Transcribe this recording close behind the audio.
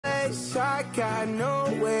place, I got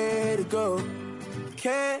nowhere to go.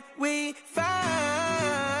 Can we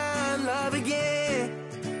find love again?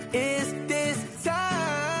 Is this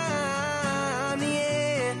time the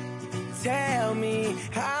end? Tell me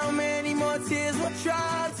how many more tears will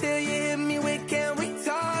try till you hit me with, can we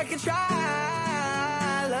talk and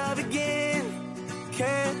try love again?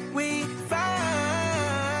 Can we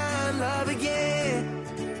find love again?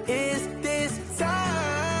 Is this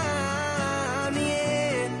time the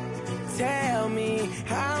end? Tell me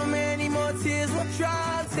how many more tears will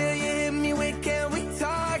try till you hit me with, can we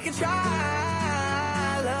talk and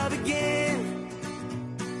try love again?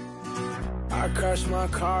 I crashed my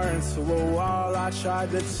car into a wall. I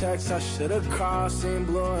tried to text, I should've called. Seen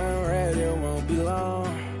blue and red, it won't be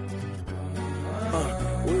long.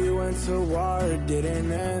 We went to war, it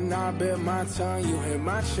didn't end. I bit my tongue, you hit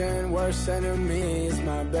my chin. Worst enemy is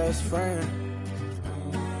my best friend.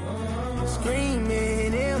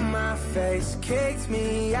 Screaming in my face, kicked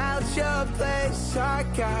me out your place. I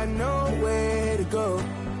got nowhere to go.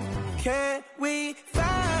 Can we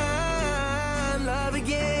find love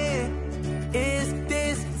again? Is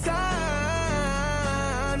this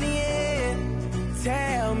time the end?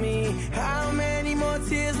 Tell me how many more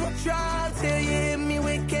tears will try till you hit me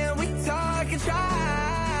with, can we talk and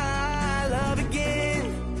try love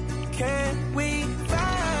again? Can we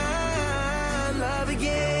find love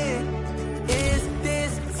again? Is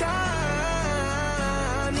this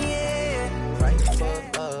time the end? Right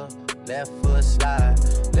foot up, left foot slide.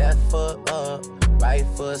 Left foot up, right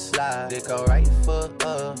foot slide. They go right foot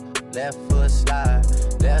up, left foot slide.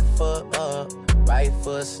 Left foot up, right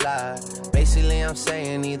foot slide. Basically I'm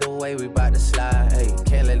saying either way we bout to slide. Hey,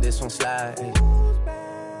 can't let this one slide. Hey.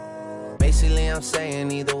 Basically I'm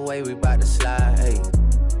saying either way we bout to slide. Hey.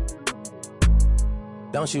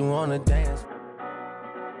 Don't you wanna dance?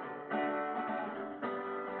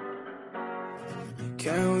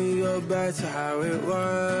 Can we go back to how it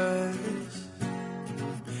was?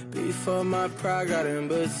 Before my pride got in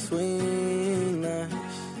between us.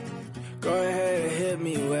 Go ahead and hit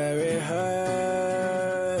me where it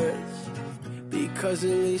hurts, because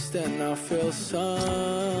at least then I'll feel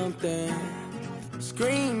something.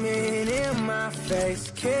 Screaming in my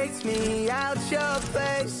face, kicked me out your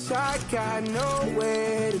place. I got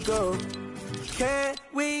nowhere to go. Can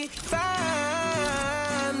we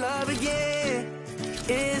find love again?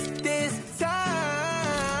 Is this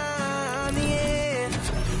time the end?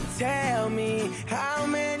 Tell me how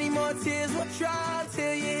many more tears will try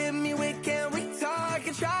till you hit me with, can we talk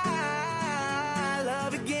and try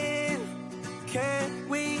love again? Can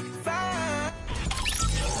we find?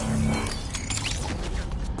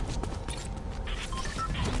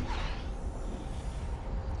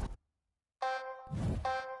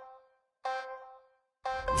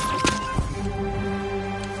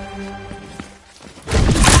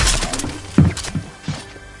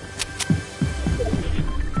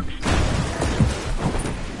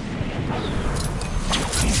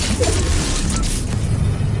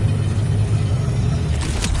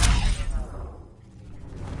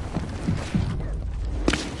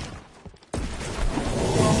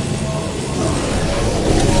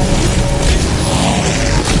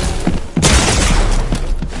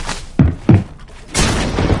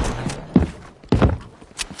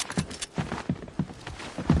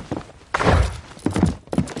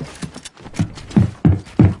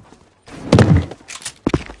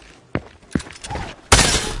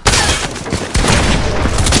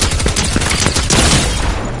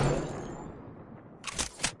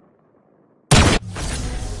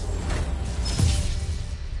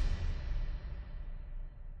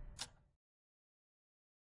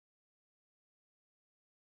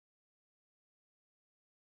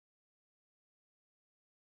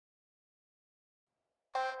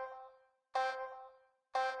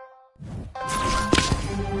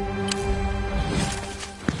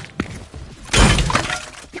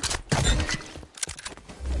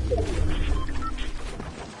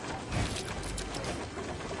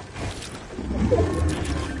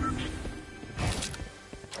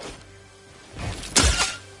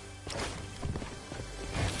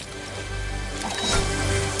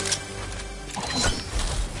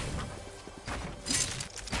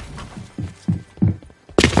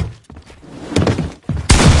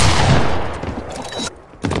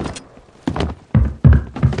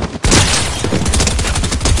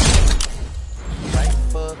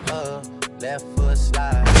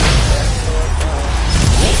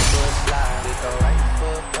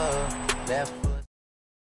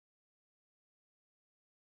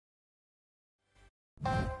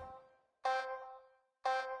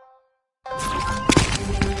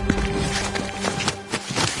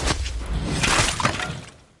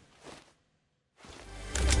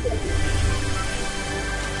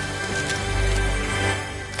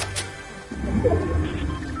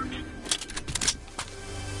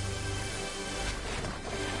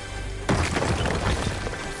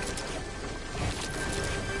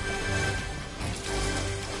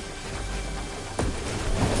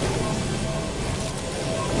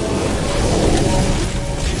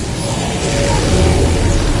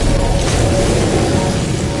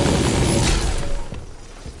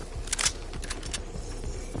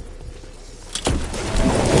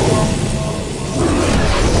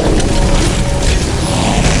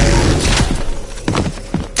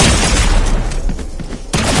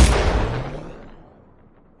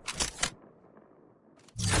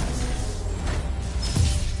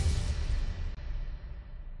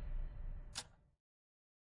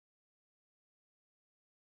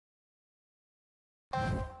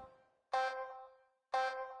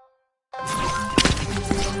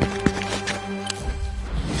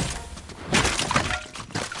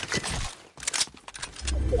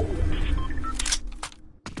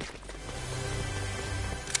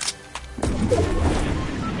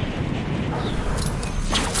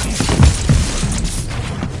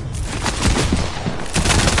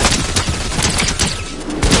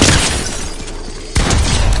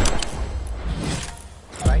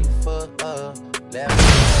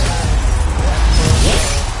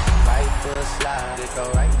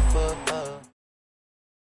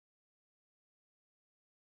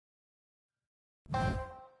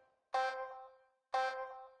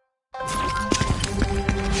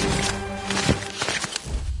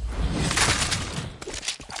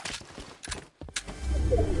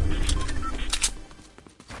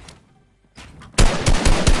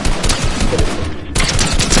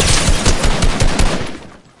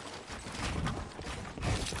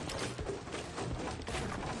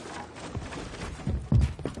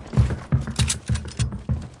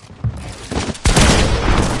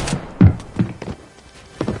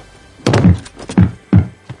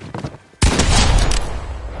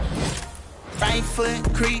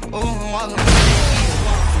 I'm walking with the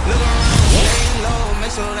look around, stay low,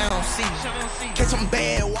 make sure they don't see. Catch some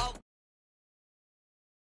bad walk.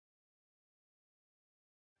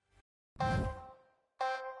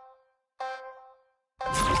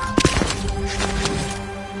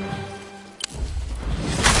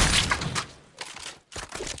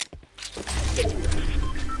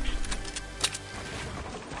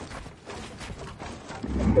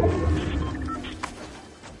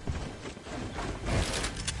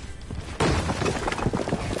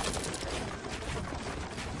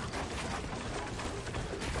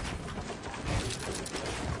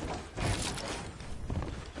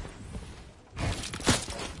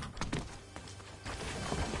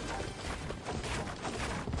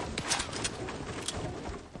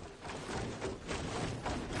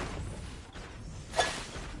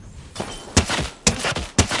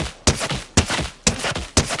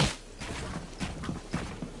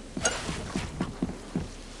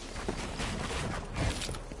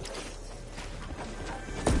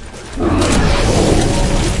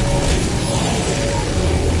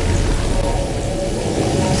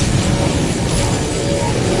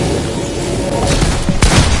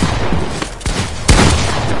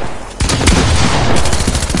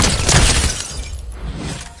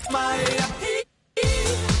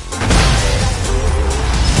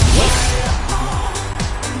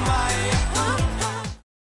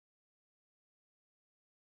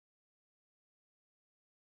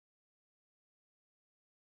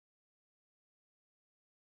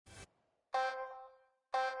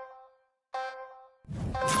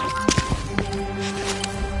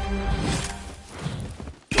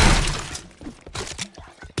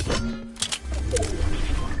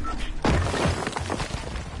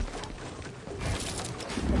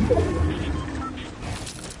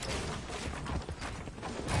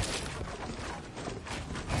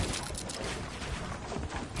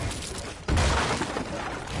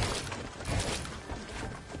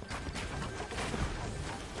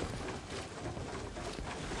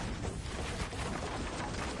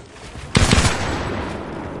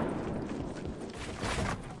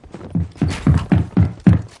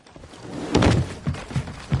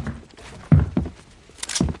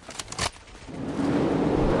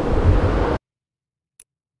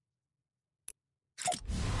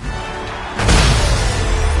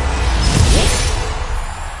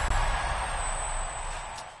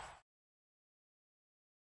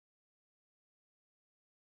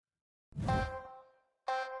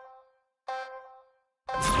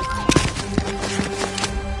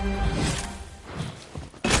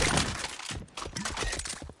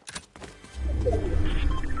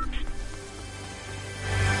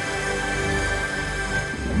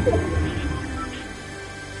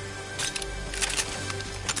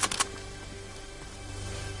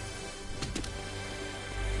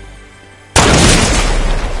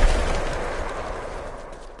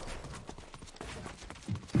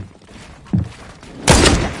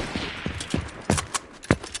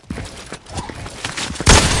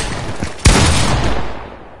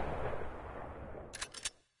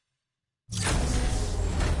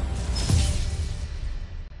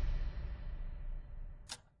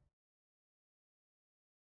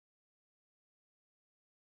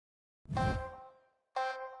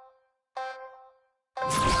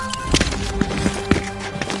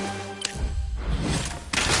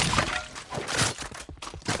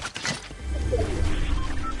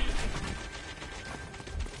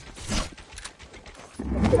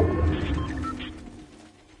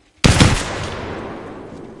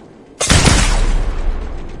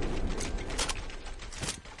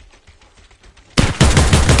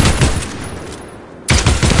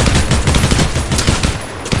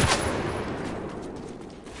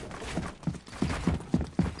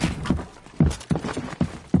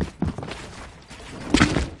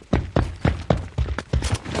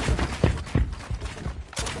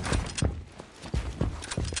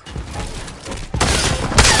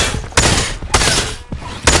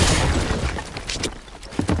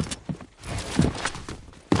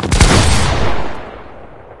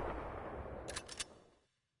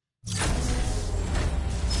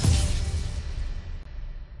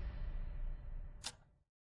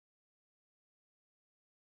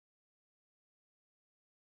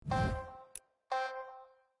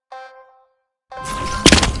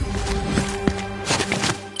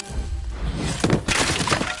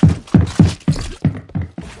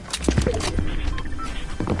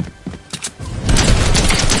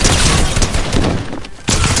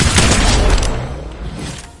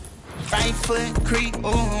 Foot creep, ooh,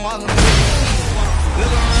 I'm walking with the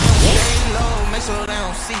look around, stay low, make sure they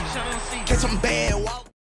don't see. Catch some bad walk.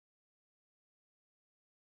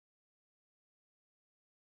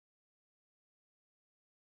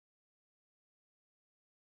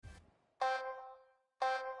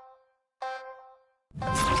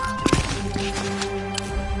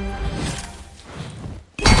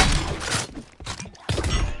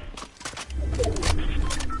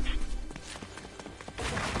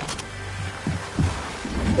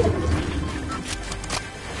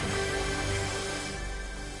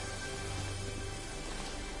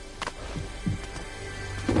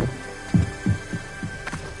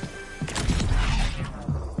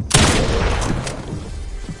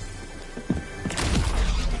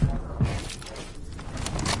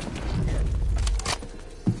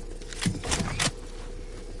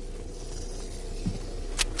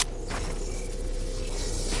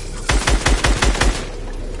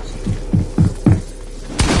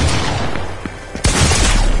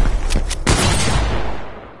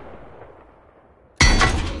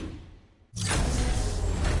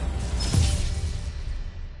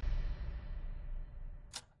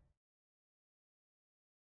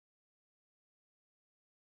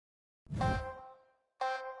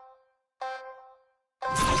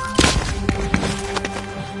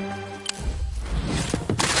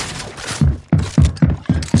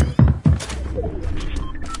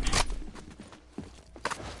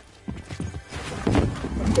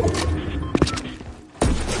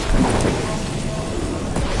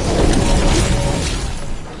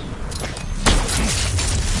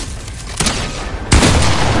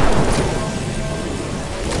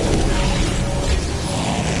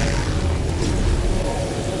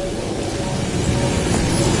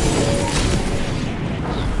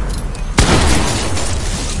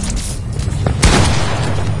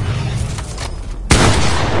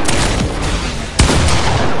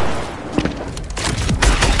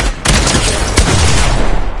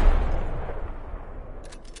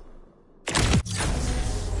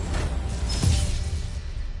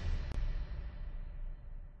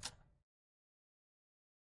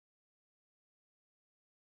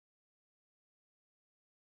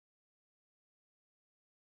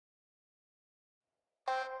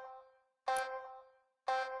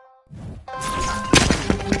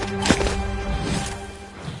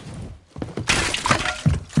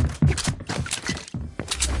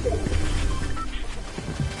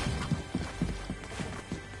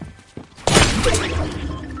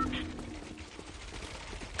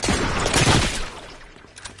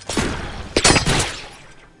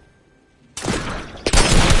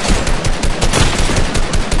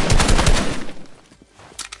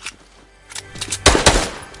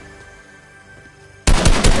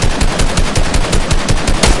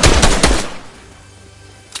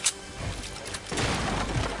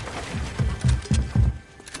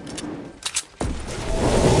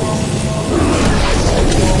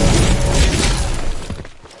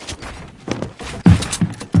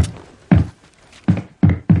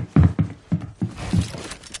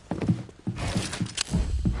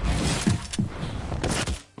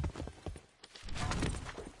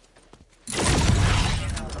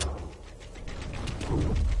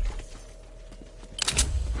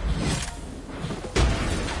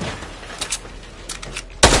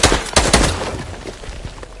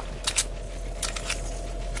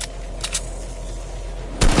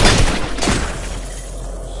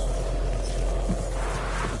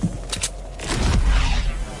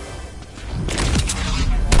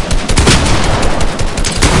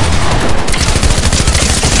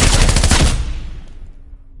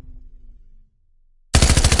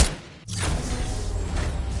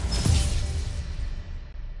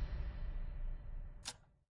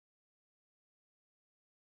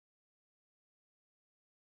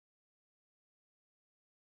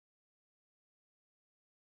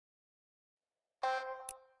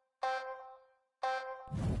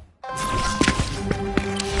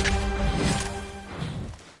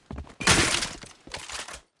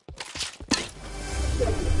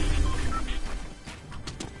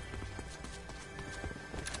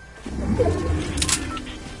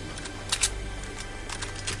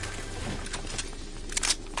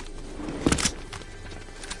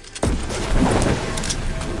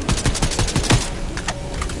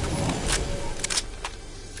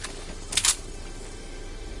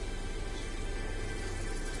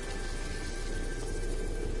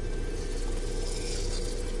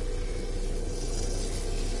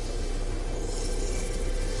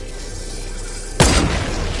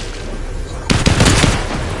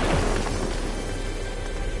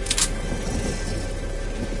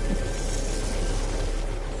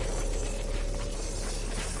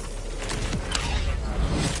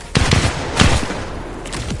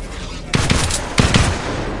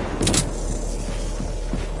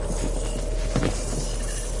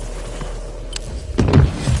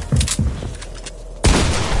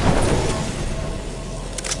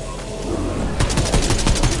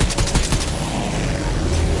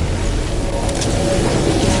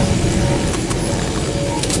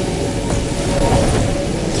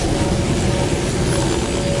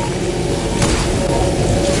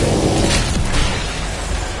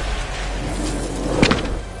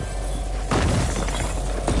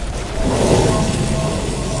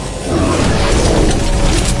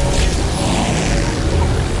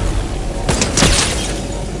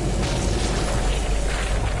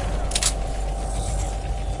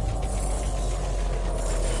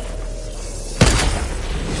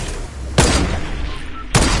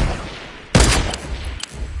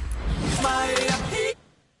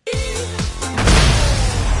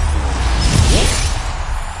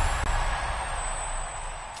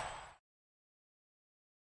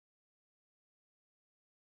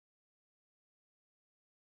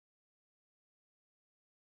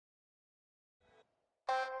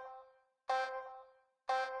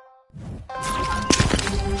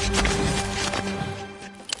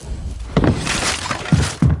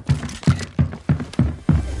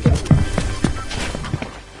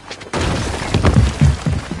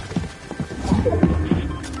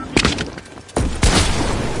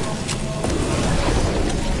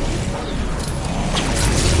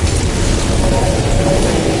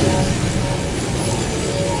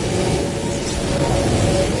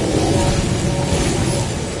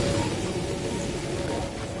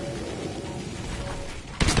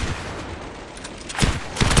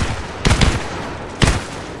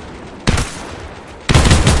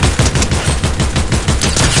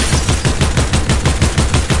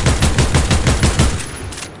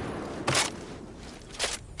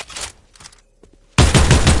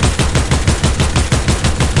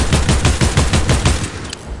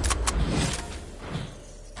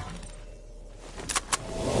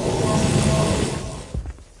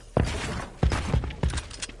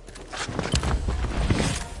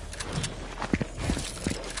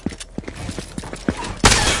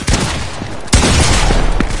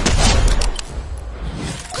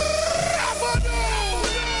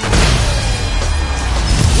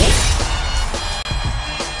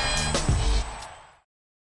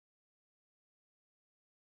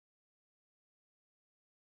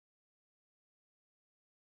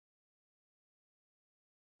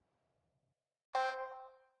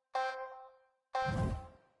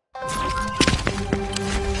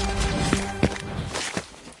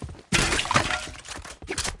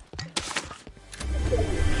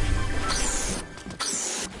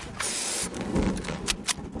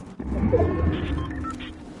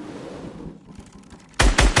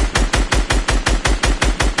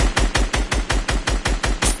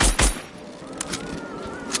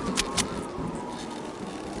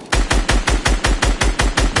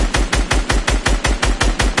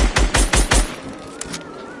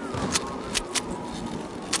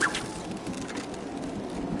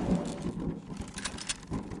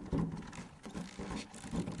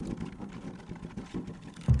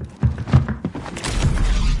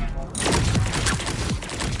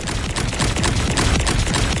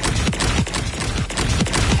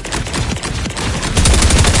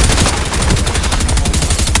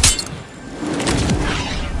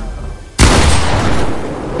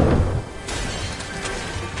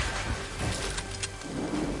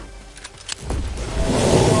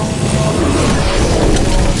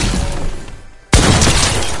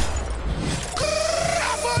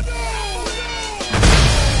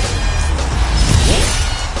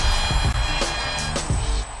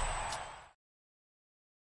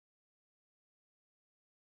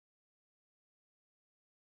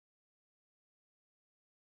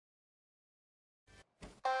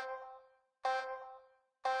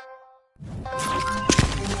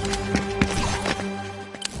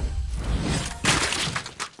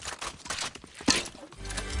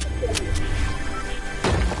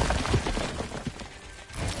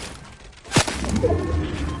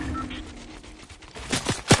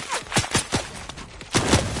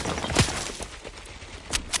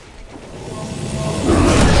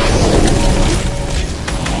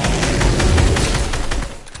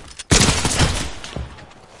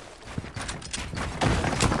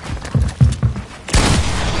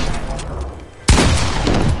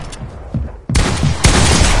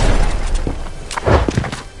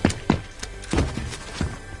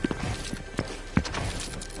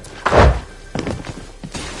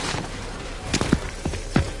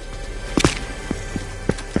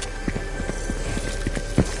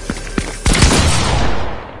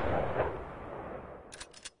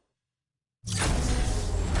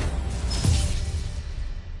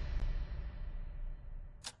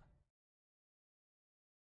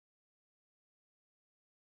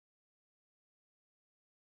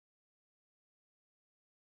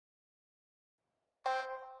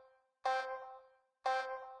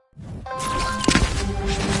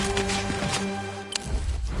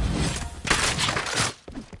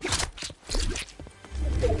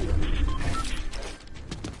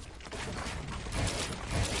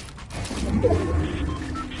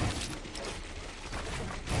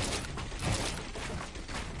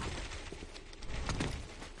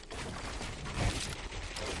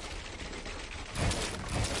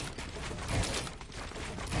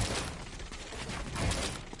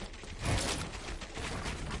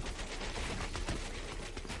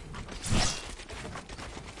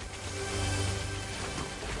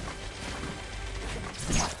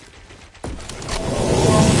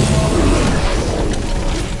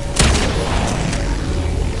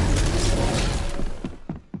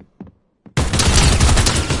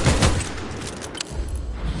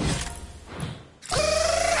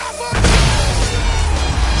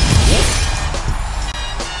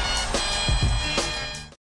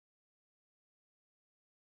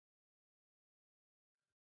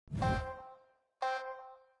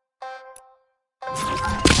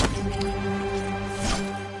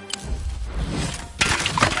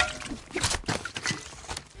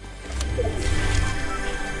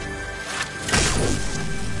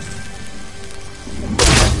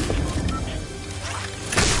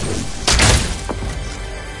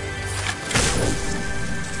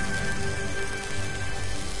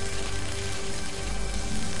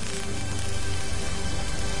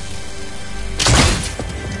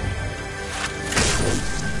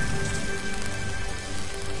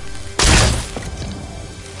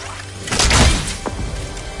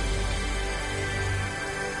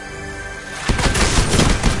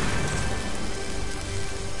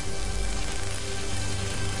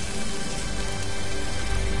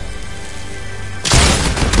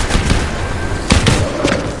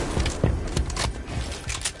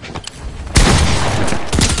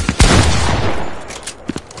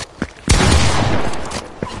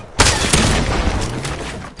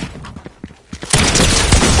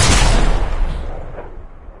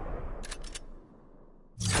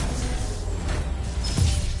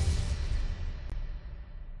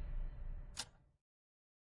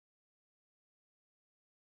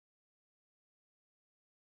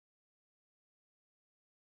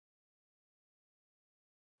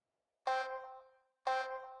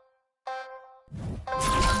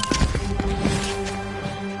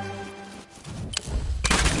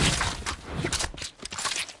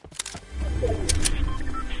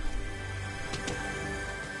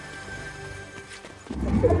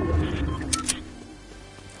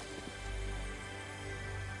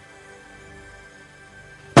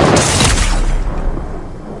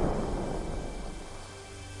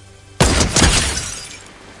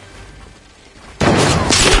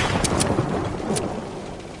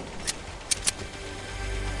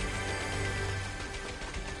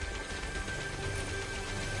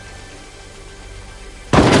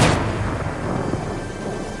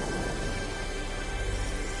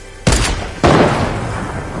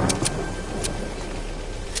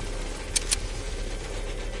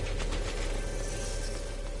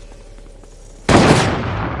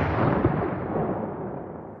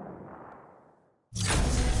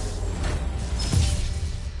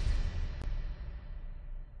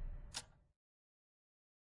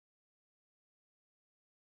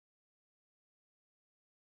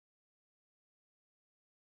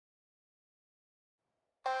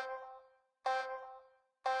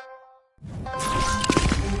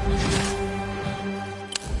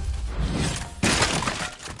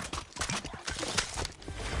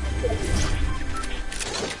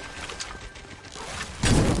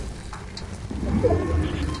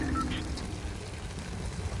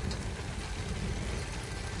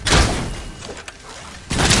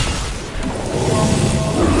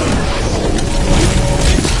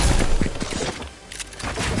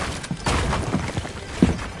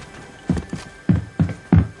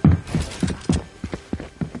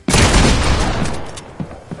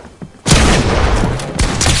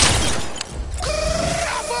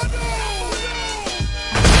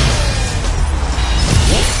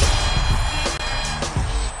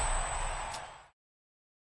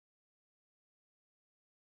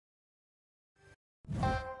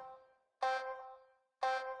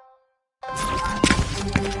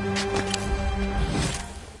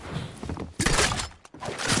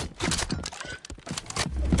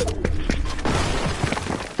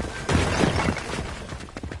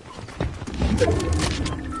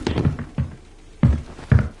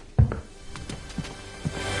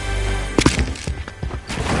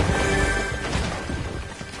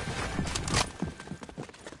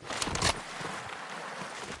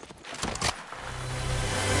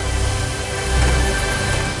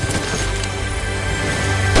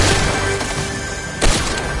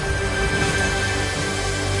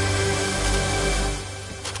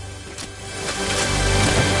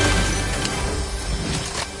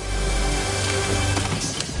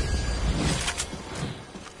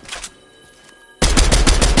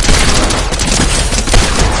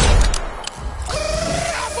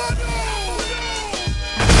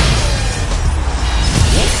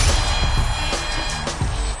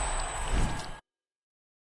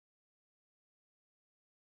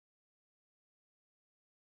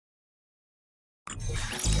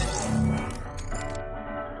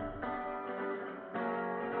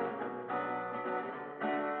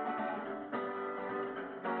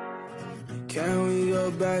 Can we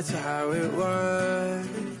go back to how it was?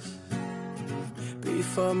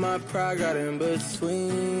 Before my pride got in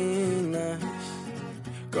between us.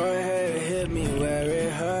 Go ahead and hit me where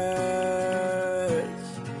it hurts,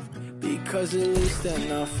 because at least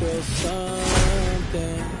then I'll feel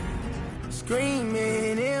something.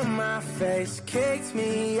 Screaming in my face, kicked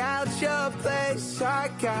me out your place. I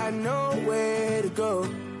got nowhere to go.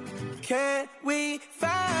 Can we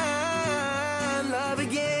find love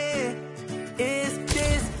again? Is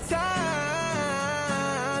this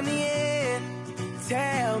time the end?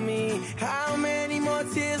 Tell me how many more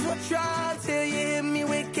tears will try till you hit me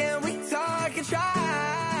with can we talk and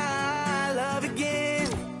try love again?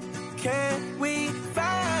 Can we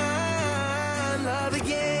find love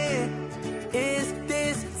again? Is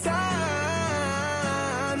this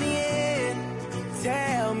time the end?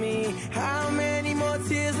 Tell me how many more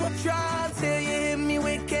tears will try till you hit me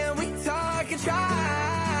with can we talk and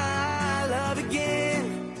try love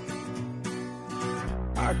again?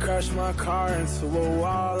 I crashed my car into a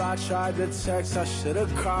wall. I tried to text, I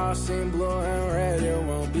should've called. Seen blue and red, it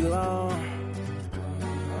won't be long.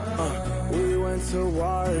 We went to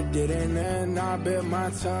war, it didn't end. I bit my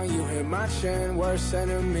tongue, you hit my chin. Worst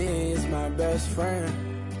enemy is my best friend.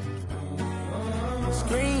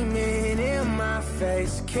 Screaming in my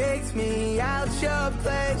face, kicked me out your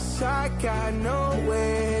place. I got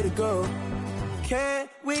nowhere to go. Can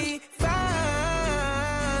we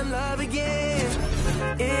find love again?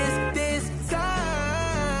 Is this time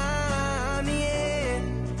the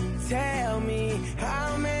end? Tell me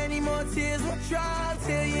how many more tears will try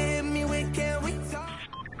till you hit me with can we talk?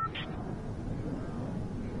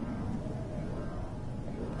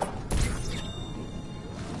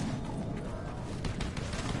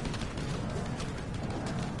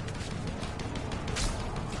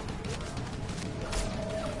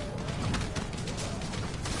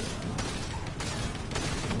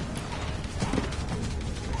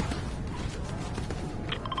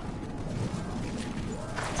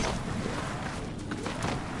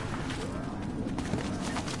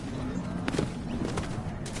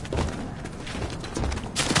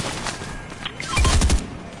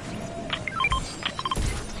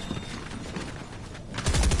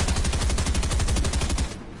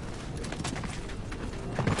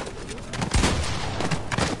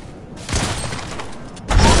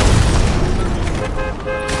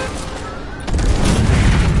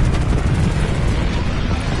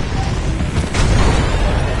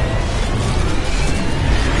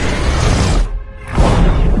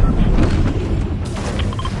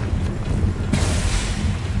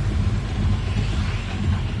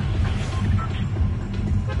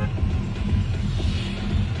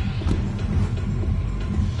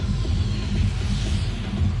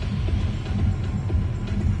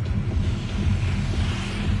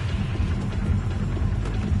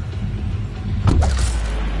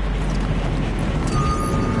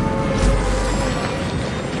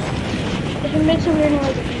 It makes a weird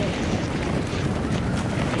noise.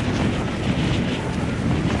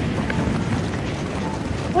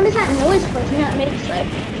 What is that noise for? You know, it makes like.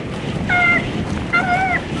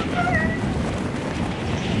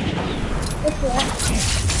 What's that?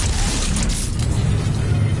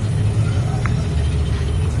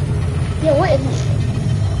 Yeah, what is it?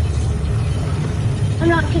 I'm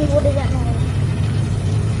not kidding. What is that noise?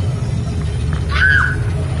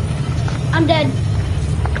 I'm dead.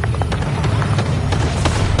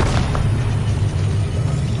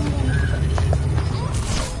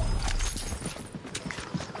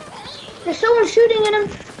 There's someone shooting at him.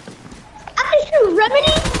 I shoot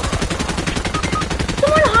Remedy.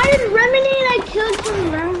 Someone hired Remedy and I killed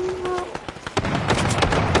some Remedy.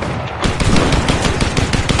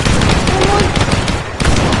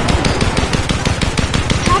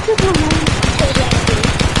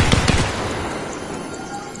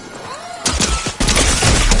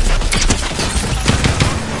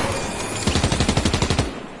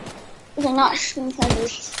 They're not stream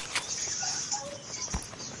fighters.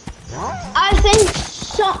 I think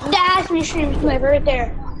that has to be stream sniper right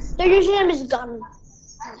there. They're using him as a gun.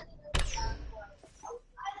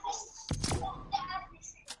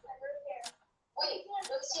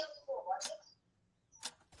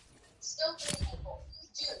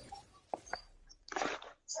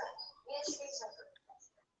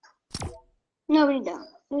 No, we don't.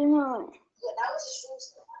 There's no way.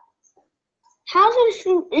 How's it a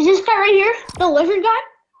stream? Is this guy right here? The lizard guy?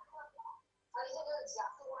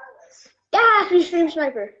 That has to be stream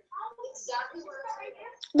sniper.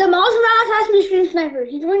 The Miles Morales has to be stream sniper.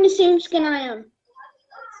 He's wearing the same skin I am.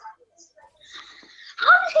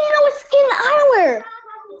 How does he know what skin I wear?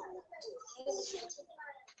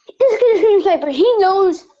 This kid is stream sniper. He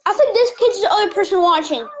knows. I think this kid's the other person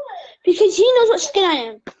watching because he knows what skin I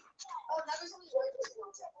am.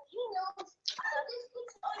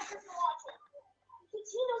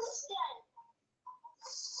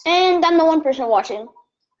 And I'm the one person watching.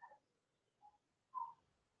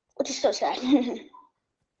 which is so sad.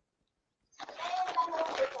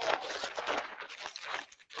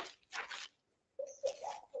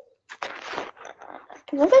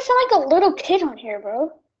 What if I sound like a little kid on here,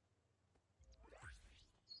 bro?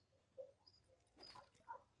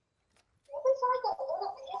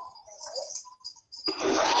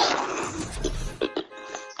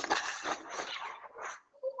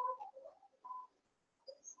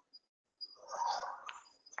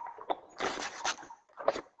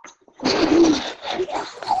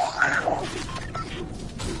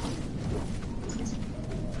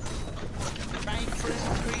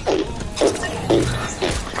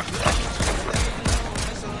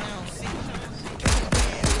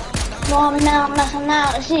 Mom, now I'm messing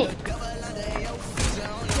out. See.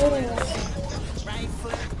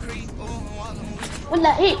 What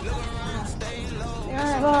the heat?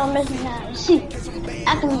 I'm missing out. See.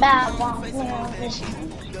 Acting bad while I'm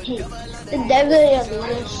missing heat. The devil of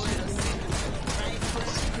this.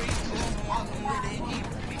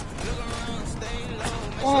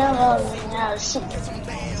 Now see.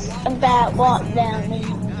 A bad walk down me.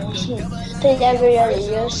 The devil of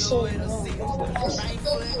this.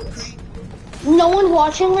 No one's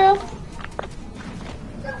watching, bro?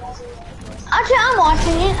 Actually, I'm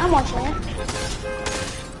watching it. I'm watching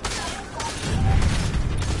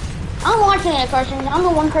person. I'm the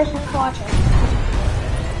one person who's watching.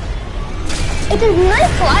 It's a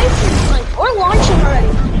nice live stream. Like, we're launching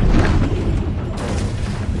already.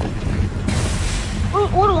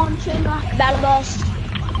 We're launching. Battle bus.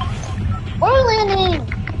 We're landing.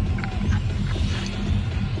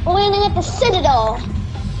 We're landing at the Citadel.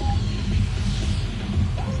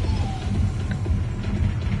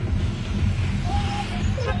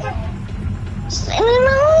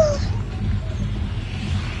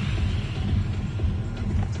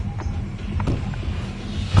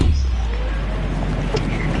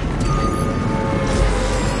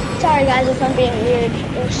 Sorry guys if I'm being weird.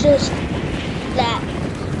 It's just that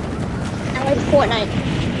I like Fortnite.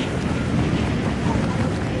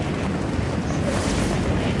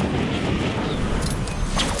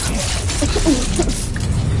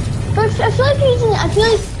 But I feel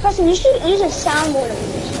like Preston, you should use a soundboard.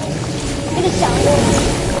 Get a soundboard.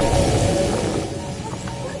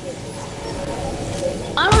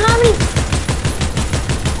 I don't have any.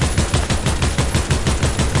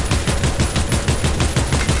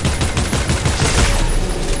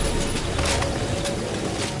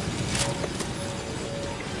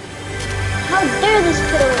 How dare this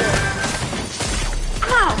kid over there?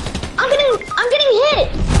 Ow! I'm getting hit!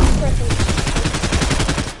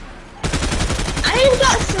 I just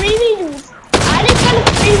got 3v1.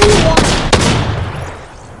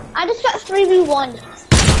 I just got 3v1.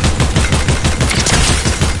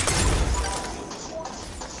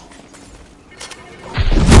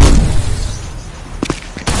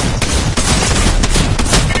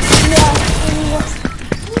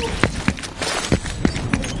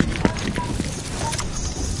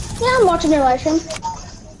 Yeah, I'm watching your live stream.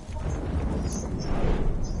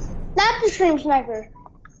 That's the stream sniper.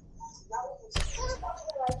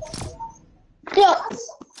 Yo.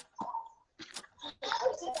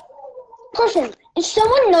 Person, if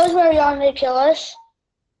someone knows where we are and they kill us,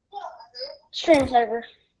 stream sniper.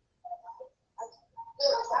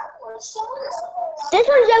 This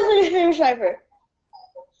one's definitely a stream sniper.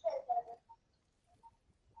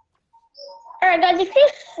 Alright guys, if you're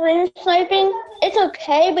stream sniping, it's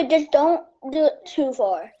okay, but just don't do it too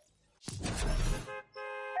far.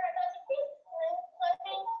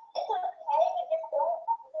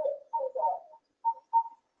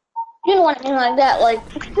 You don't want anything like that, like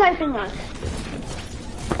sniping us.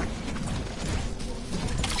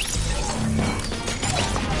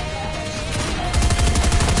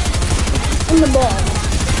 In the ball.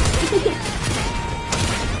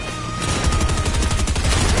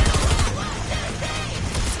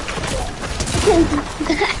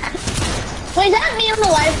 Wait, is that me on the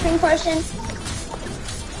live stream, person?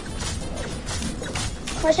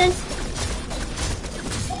 Person?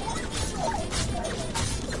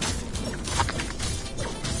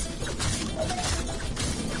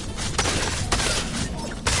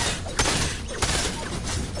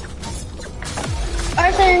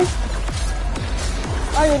 Person?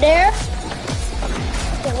 Are you there?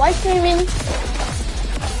 Okay, live streaming.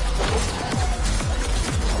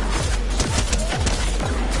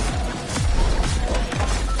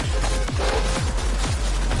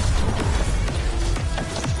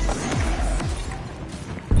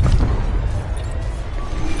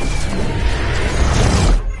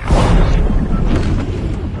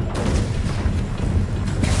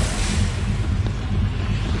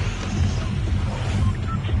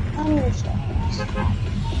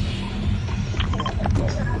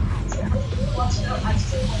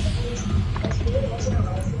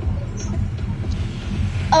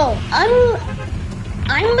 No,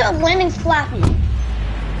 I'm landing Flappy.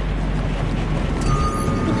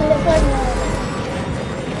 Because I feel like no.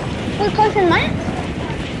 Wait, question,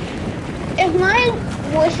 if my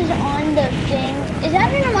voice is on the thing, is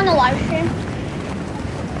that when I'm on the live stream?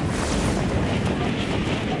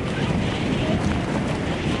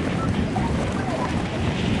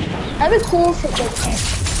 That'd be cool if it did.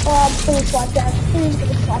 Oh, please swap that. Please get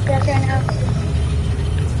a swap that right now.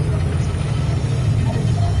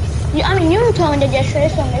 I mean, you told me to yesterday,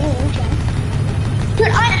 so maybe we can. Dude,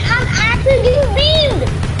 I'm actually getting beamed!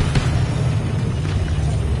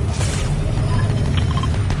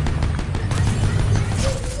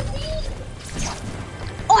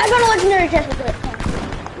 Oh, I got a legendary chest with it.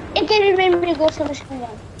 It just made me go to the screen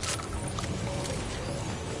down.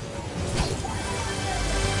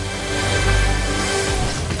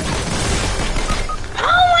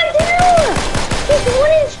 Oh my god! He's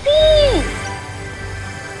winning speed!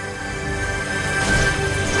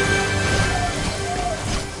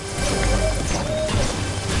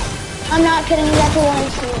 I'm not kidding, that's a one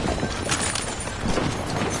speed.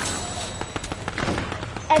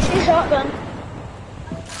 XP shotgun.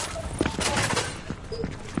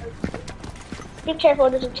 Be careful,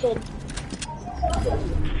 there's a kid.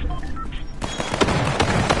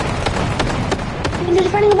 And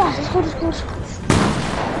there's fighting the boss. Let's go, let's go, let's go.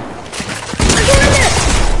 Let's go in there!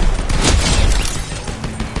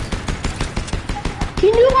 He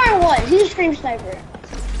knew where I was. He's a stream sniper.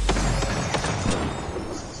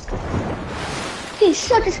 He's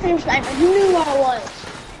such a stream sniper. He knew where I was.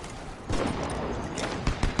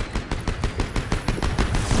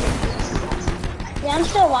 Yeah, I'm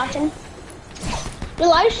still watching. The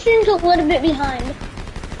live stream's a little bit behind.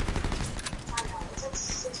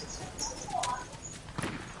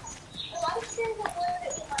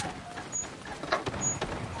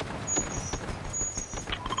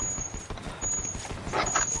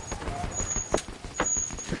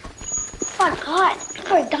 Oh my god,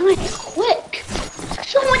 people are dying quick.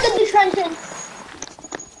 Someone did the trenching.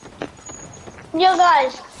 Yo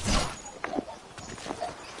guys,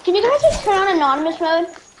 can you guys just turn on anonymous mode?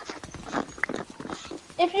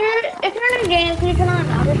 If you're in a game, can you turn on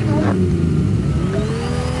anonymous mode?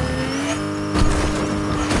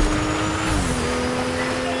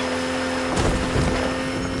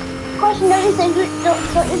 Question, don't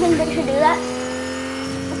you think we should do that?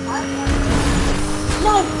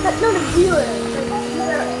 No, that's not a viewer.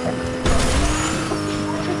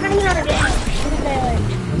 We're trying another game.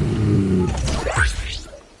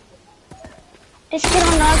 Just get on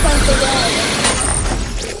our phone today.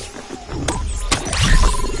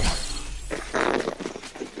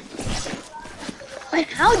 Wait,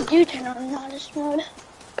 how do you turn on anonymous mode?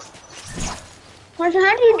 Martin,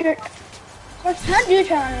 how do you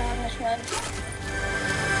turn on anonymous mode?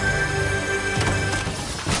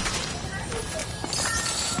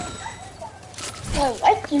 Wait,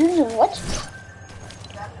 what? You do what?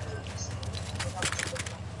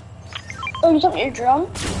 Oh, you took your drum?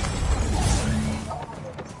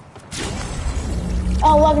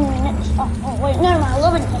 Oh, 11 minutes. Oh, wait, never mind.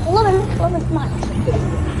 11 months.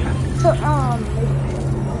 So,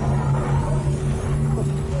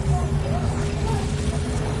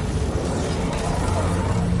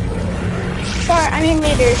 sorry, I'm in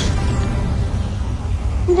meters.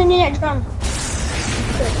 I need that drum.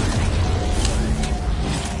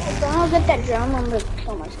 If I don't get that drum, I'm gonna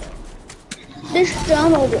kill myself. This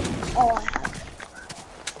drum will be all I have.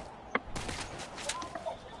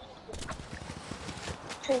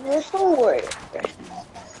 Universal Warrior.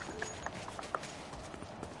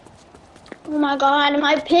 Oh my god,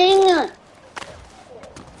 my ping!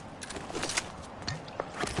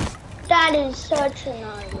 That is such an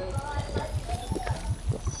honor.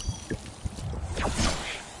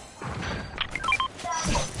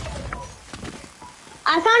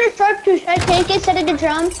 I found a sharp tooth. Should I take it, set it to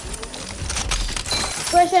drum?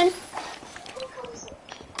 Listen.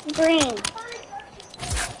 Green.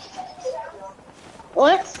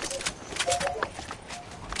 What?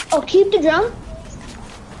 Oh, keep the drum?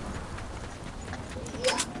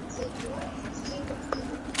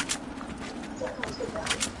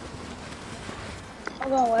 I'll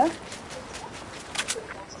go where?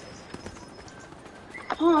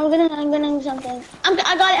 Oh, I'm gonna do something. I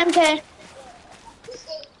got it, MK.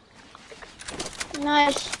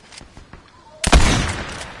 Nice.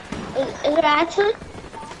 Is there action?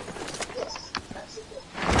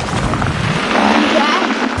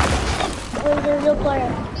 Where's the real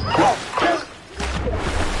player?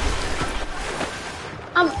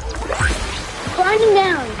 I'm grinding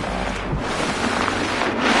down.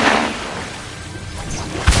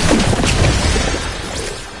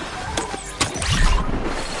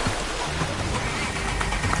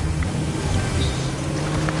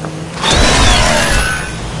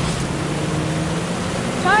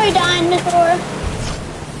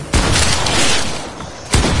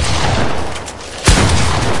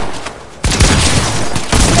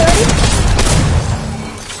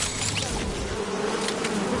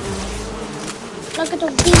 to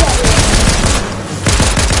be out here.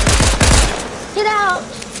 Get out!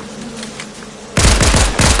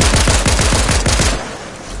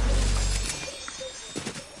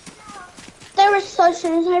 There were such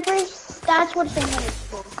snipers. That's what they wanted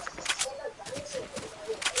for.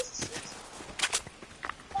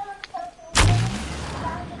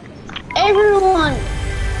 Everyone,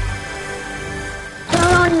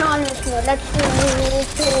 turn on anonymous mode. That's what we need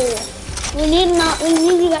to. We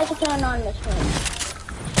need you guys to turn on this one.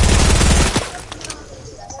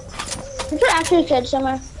 Is there actually kids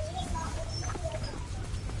somewhere?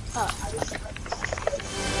 Oh.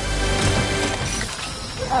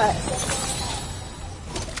 Alright.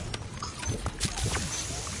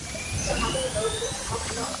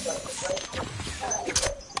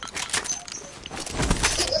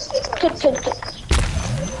 Good.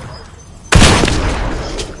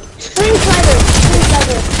 Screen slider.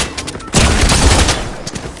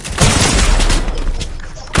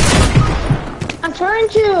 I'm trying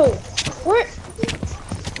to. Where?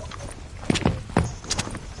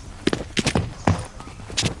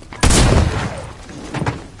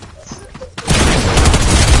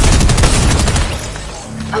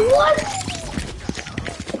 What?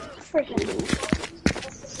 Freaking.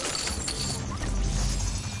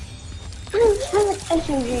 I don't have an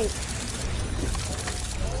SMG.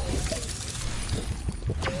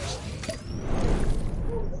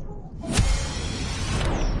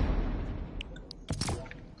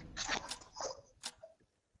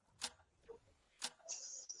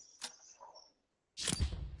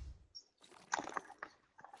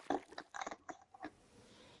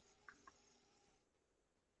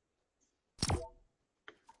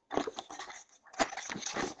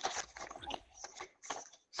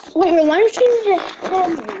 Wait, your line change is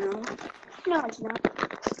head now. No, it's not.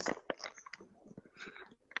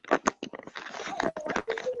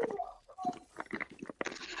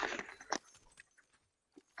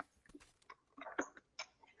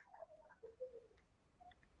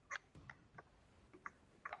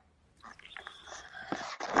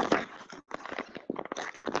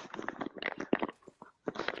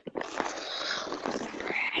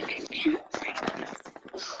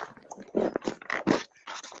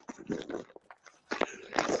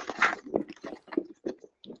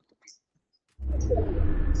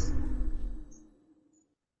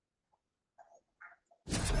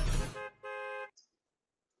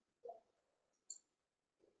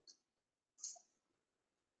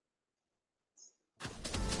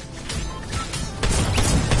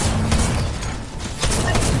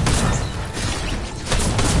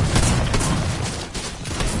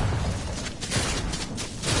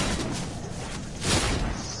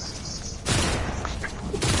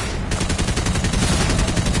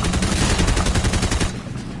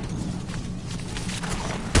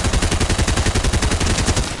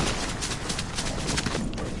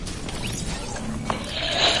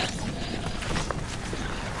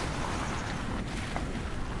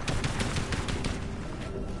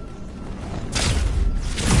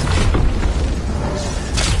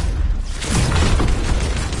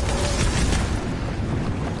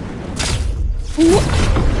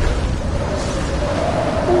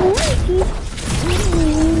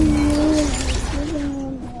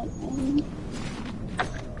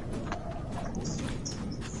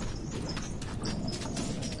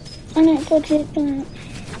 I didn't go to that.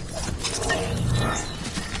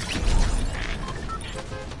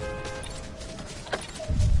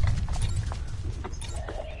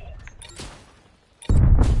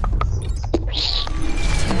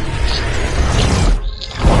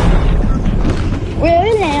 Where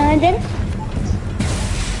is landed?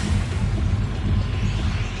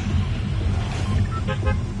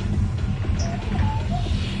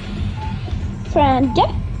 Friend.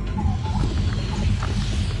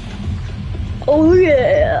 Oh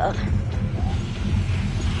yeah.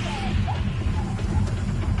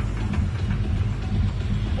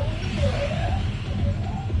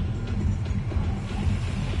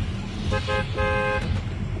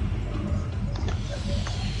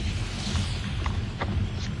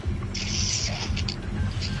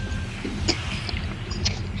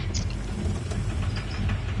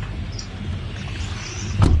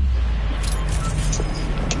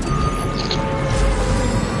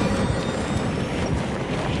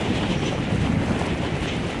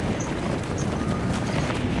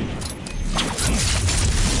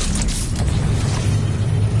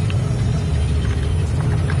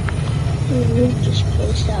 Just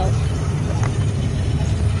placed out.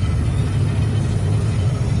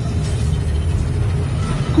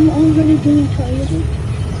 I'm already being targeted.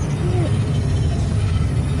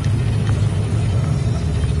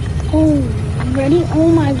 Oh, I'm ready. Oh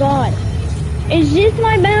my god. Is this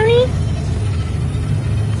my bounty?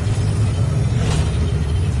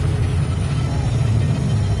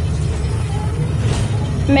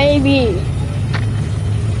 Maybe.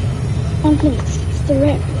 Okay, it's the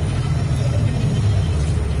red.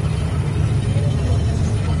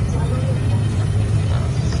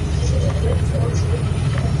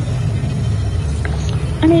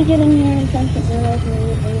 I need to get in here and find something else.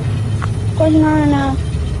 Of course, no.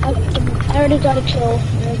 I already got a kill.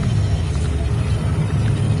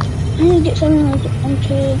 I need to get something like MK.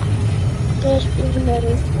 Just even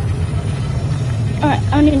better. Alright,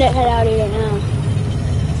 I need to head out of here now.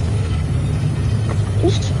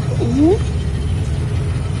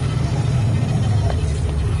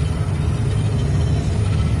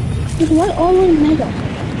 What all in mega?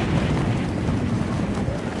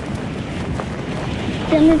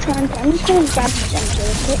 I'm just gonna grab this MK,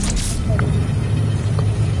 okay?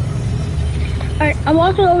 Alright, I'm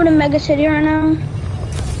walking over to Mega City right now.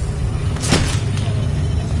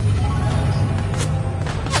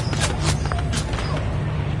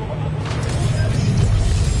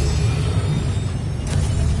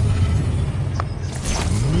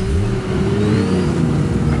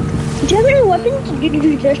 Do you have any weapons? Or did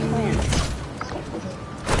you just plan?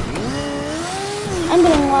 I'm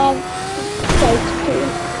gonna lag.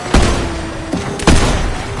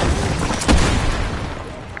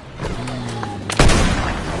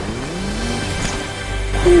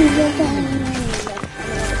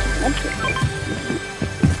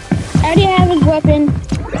 I already have his weapon.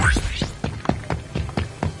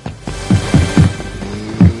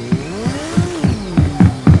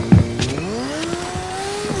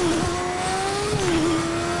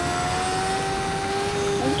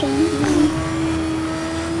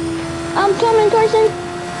 I'm coming, Carson.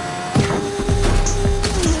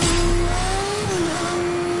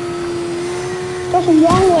 Carson,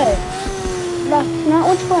 wrong way. That's not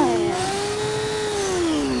what's planned.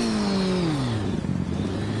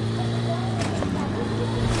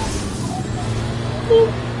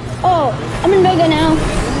 Oh, I'm in Mega now.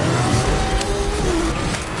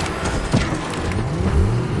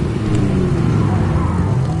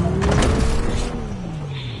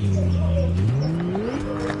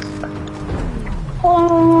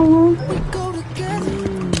 Hold on.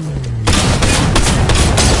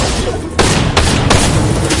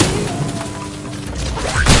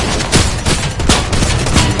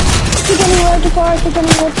 She's gonna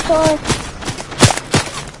load the car.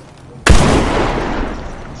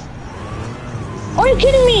 Are you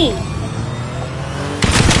kidding me?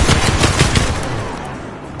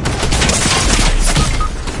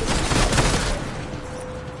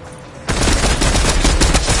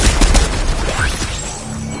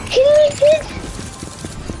 Kidding me, kid?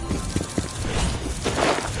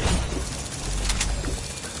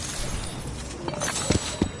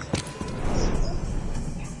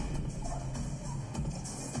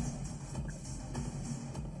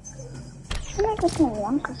 I'm not getting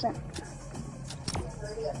 1%.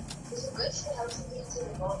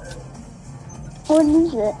 What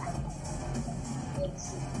is it?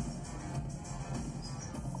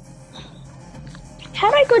 How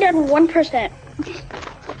do I go down 1%?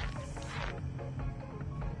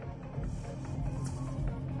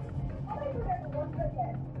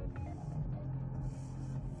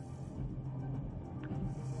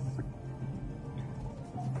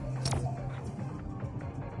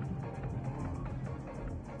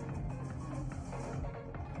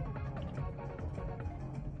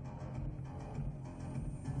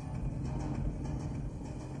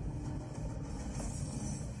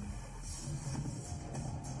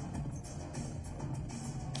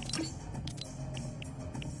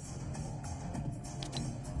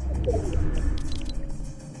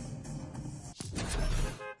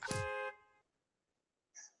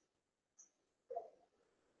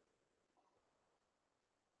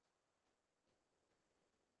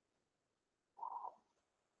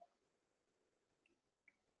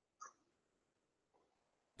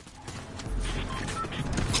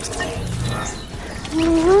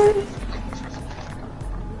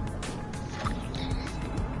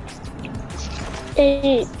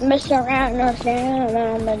 They mess around or stand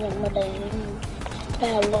around, but they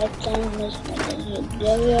bad luck down this.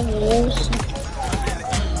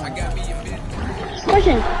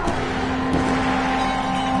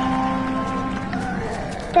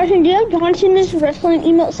 Question, do you have John Cena's wrestling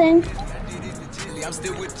emote saying? I'm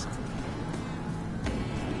still with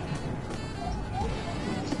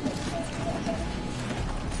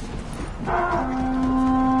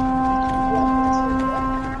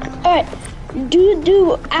Alright,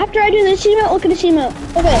 do after I do this emote, look at this emote.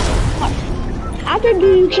 Okay, watch. After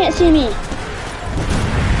you can't see me.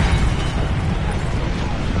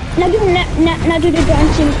 Now do the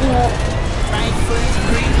dancing.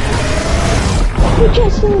 You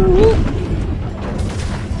can't see me.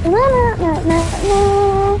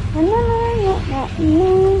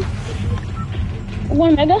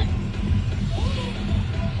 One mega.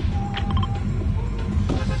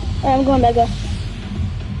 I'm going mega.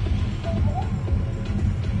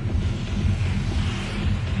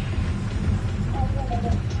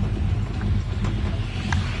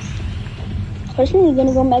 Person, you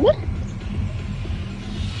gonna go mega?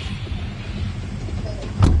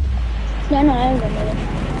 No, I am going mega.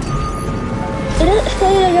 It doesn't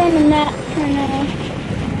say that on the map right now.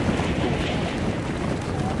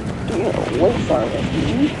 You're way far away from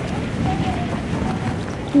me.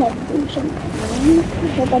 I'm not doing something. I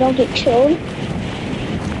hope I don't get killed.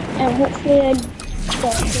 And hopefully I don't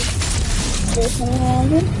get this one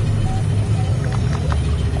around it.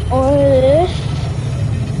 Or this.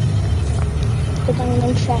 Because I'm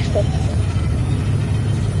going faster.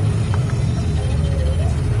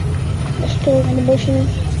 Let's go in the bushes.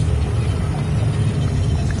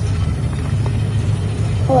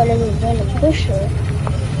 Oh, I didn't run the bushes.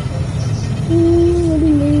 What do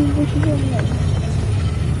you mean? Bushes are nice.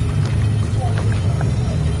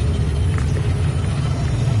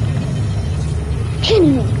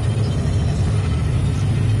 Kidding me.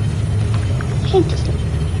 I hate this thing.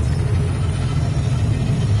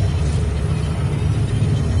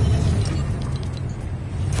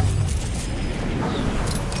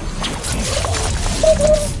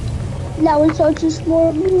 That was such a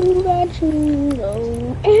small blue ratchet.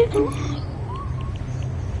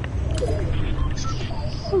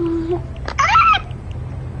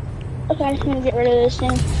 Okay, I'm just gonna get rid of this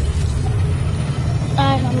thing.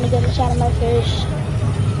 I'm gonna get this out of my face.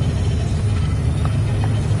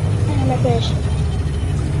 Out of my face.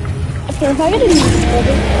 Okay, if I get a new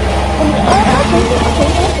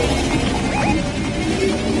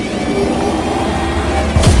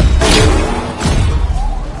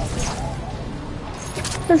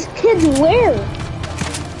Those kids where?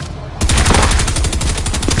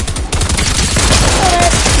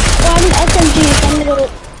 Alright, well, I'm an SMG, so I'm gonna go.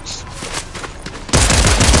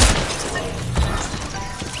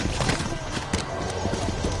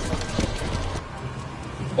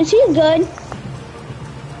 Is he good?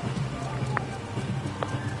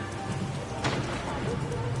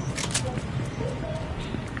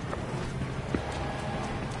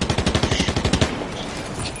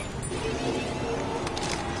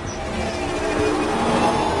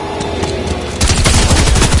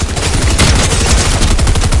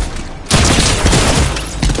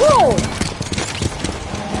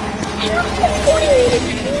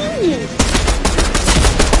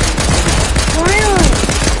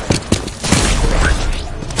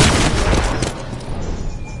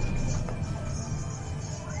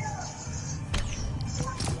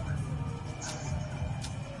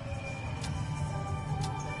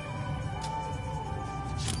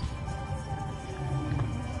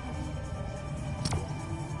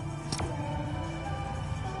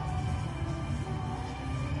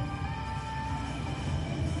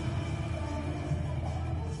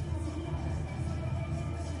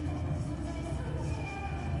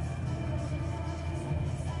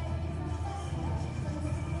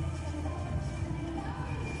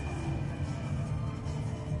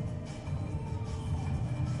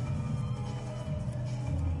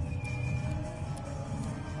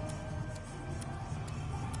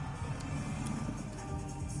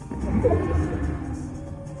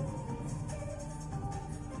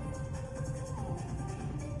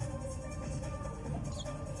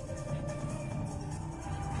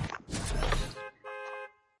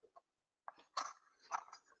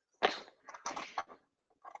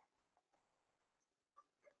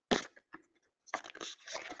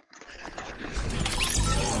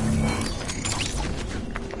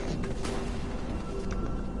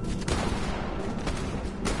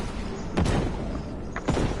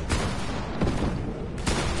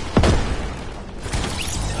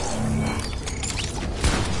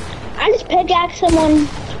 I just pickaxe someone,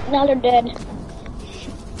 now they're dead.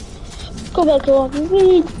 Go back to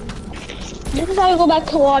lobby. This is how you go back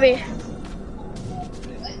to lobby.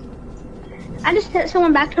 I just hit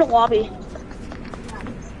someone back to the lobby.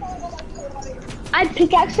 I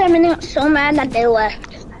pickaxed them and they got so mad that they left.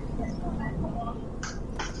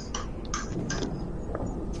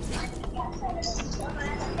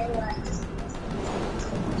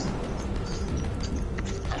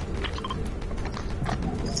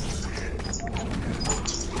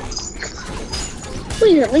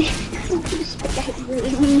 Please, at least. I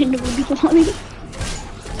really wanted to be lobby.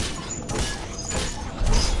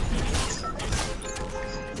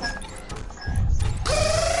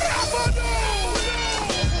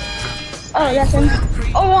 Oh, that's him.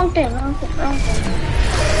 Oh, wrong thing.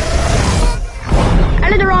 I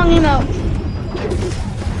did the wrong emote.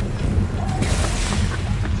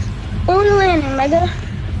 Where are we landing, Mega?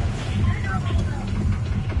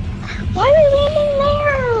 Why are we landing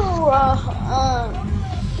there?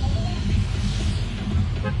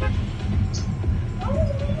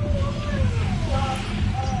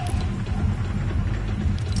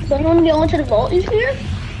 Does anyone go into the vault is here?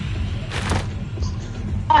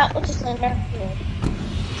 Alright, let's just land there.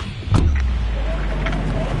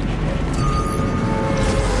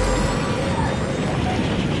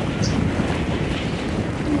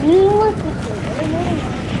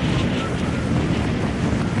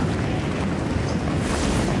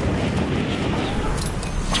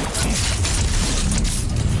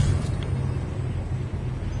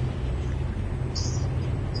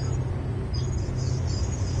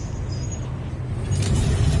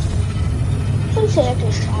 Let's say I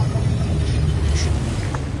can stop it.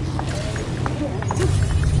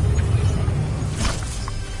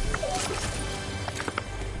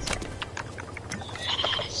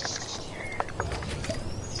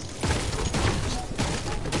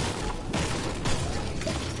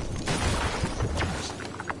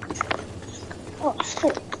 Oh,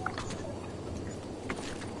 shit.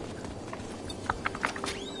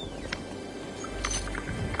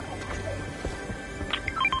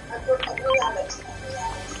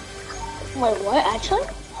 Wait, what? Actually?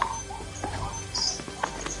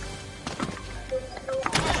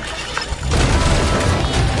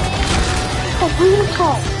 Oh, who did it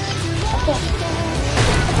call? Okay.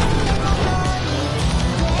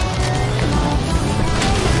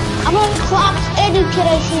 I'm on Clock's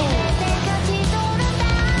education.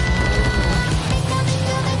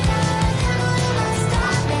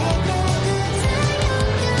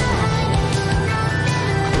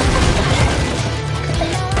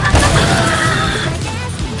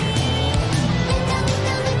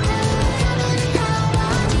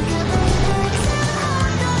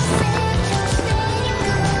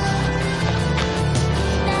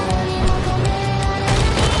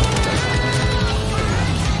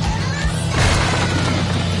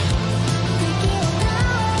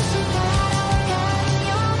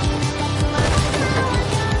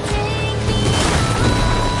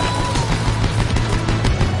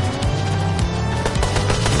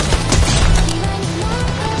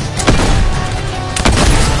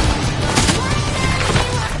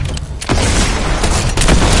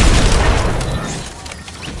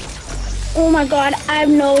 Oh my god, I have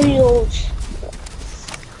no heals.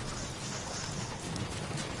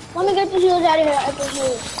 Let me get the heals out of here. I have the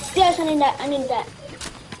heals. Yes, I need that. I need that.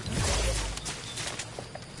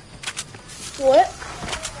 What?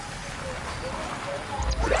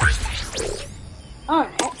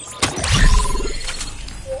 Alright.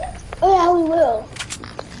 Oh yeah, we will.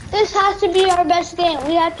 This has to be our best game.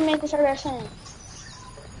 We have to make this our best game.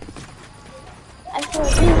 I feel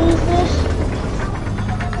like we lose this.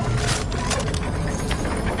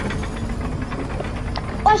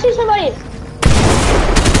 Oh, I see somebody.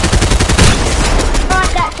 Not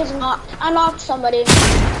that kid's knocked. I knocked somebody. Yes,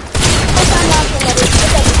 I knocked somebody.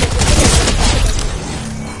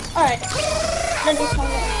 Alright. Then just come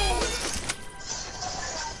in.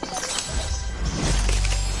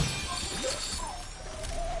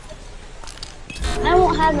 I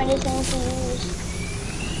won't have anything to use.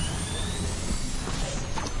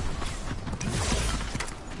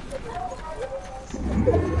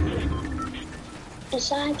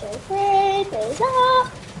 Decide to break this up.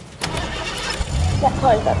 That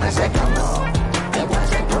part is up.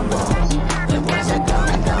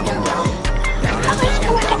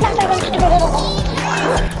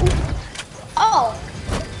 Oh.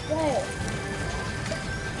 Right.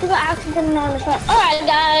 People accident anonymous mode. Alright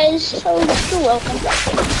guys, so you're welcome.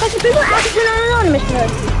 But people accident anonymous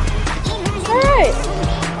mode. Alright.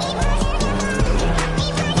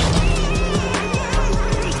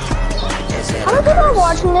 How many people are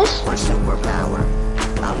watching this? Superpower,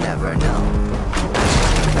 I'll never know.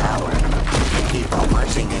 Power. Keep on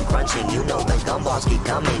munching and crunching, you know the gumballs keep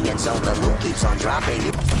coming, and so the loot keeps on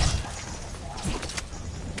dropping.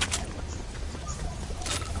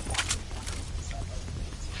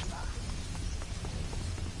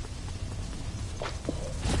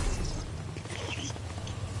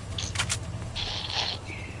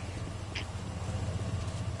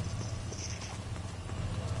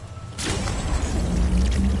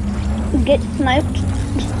 Get sniped.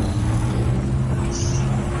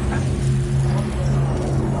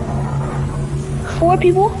 Four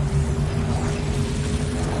people.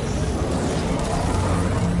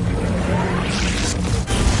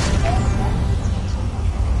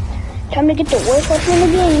 Time to get the worst weapon in the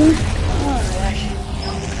game. Oh my gosh.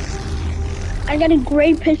 I got a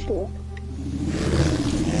gray pistol.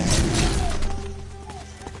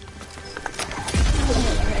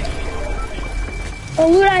 Oh,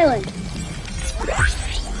 Loot Island.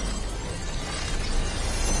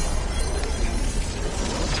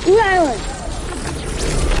 Loot Island.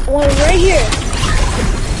 One right here.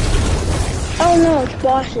 Oh no, it's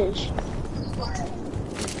bosses.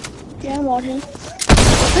 Yeah, I'm watching.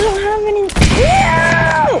 I don't have any.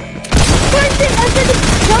 No! Person, that's such a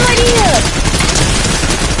dumb idea.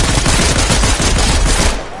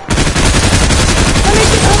 Let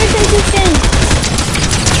me take this thing.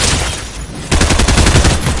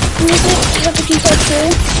 You have to keep that true.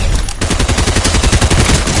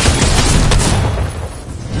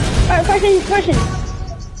 Alright, question.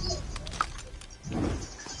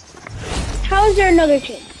 How is there another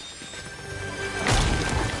kid?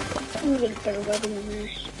 Let me get a better weapon in there.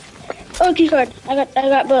 Oh, key card. I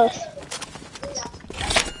got both.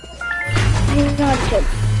 He's not a kid.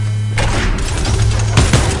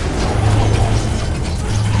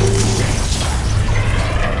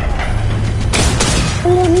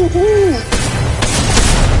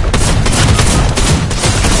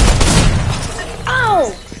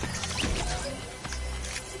 Ow!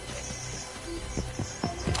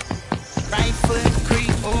 Right foot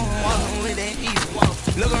creep, walking with that east.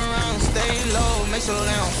 Look around, stay low, make sure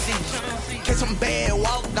they don't see. Catch some bad,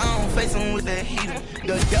 walk down, face them with that heater.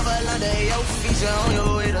 The devil under your feet, you're on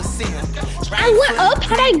your way to sin. I went up?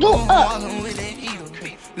 How'd I go up? Walking with that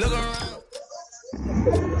heater. Look around.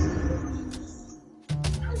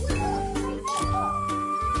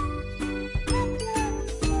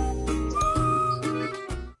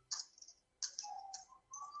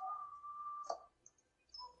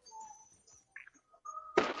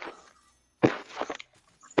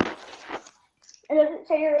 It doesn't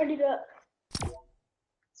say you're ready to.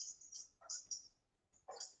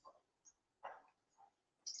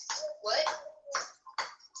 What?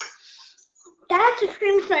 That's a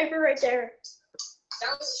stream sniper right there.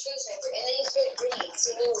 That was a stream sniper, and then you said grenades, so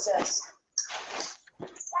it was us.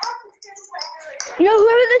 You know,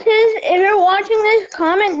 whoever this is, if you're watching this,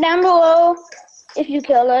 comment down below if you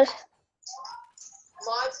killed us.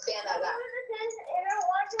 Mods ban that guy. Whoever this is, if you're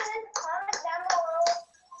watching this, comment down below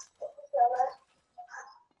if you killed us.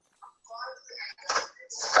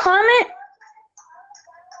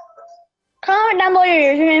 Comment down below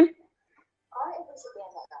your username. Comment if we should ban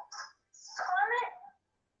that guy.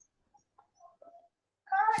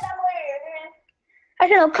 Comment down below your username.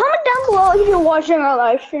 Actually, no, comment down below if you're watching our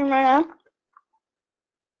live stream right now.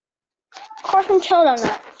 Of course, I'm chilled on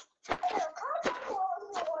that.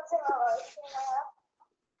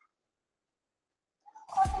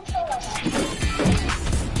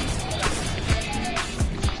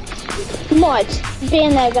 Mods,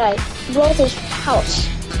 ban that guy. Blow up his house.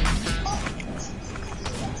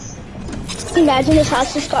 Imagine his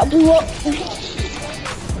house just got blew up.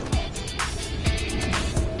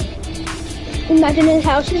 Imagine his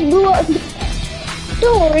house just blew up.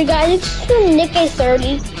 Don't worry guys, it's from Nick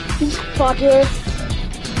A30. He's popular.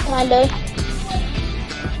 Kinda.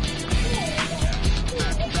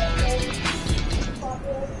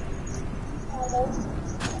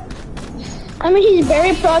 I mean, he's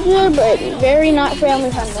very popular, but very not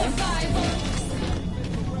family friendly.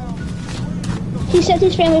 He says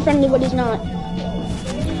he's family friendly, but he's not.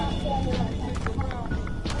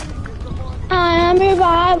 I'm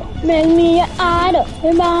revived, make me an idol,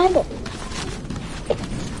 revival.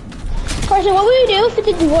 Carson, what would you do if it's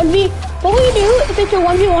a 1v? What would you do if it's a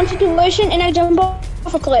 1v1 situation and I jump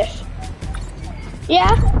off a cliff?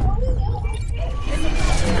 Yeah.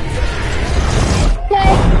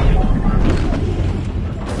 Okay.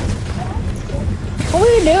 What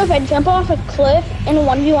would you do if I jump off a cliff in a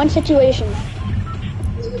 1v1 situation?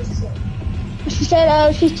 She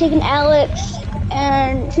said she's taking Alex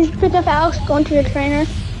and she's picked up Alex going to the trainer.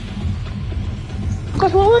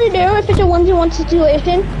 Because what would you do if it's a 1v1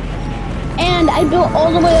 situation and I built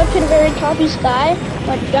all the way up to the very top of the sky,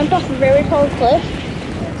 like jumped off a very tall cliff?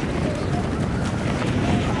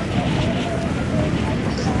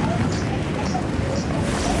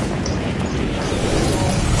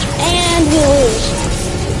 And we lose.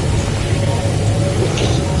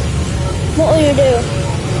 What will you do?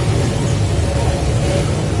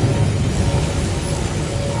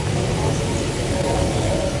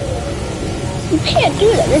 You can't do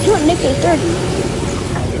that. That's what Nick A30.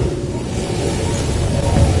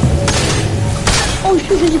 Oh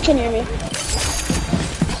shoot, there's a kid near me.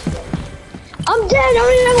 I'm dead. I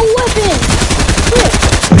don't even have a weapon.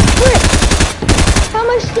 Frick. How am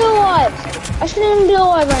I still alive? I shouldn't even be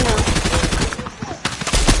alive right now.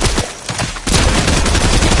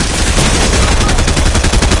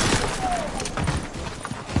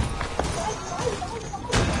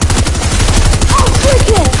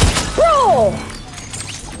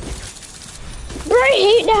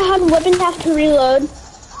 hate that how the weapons have to reload.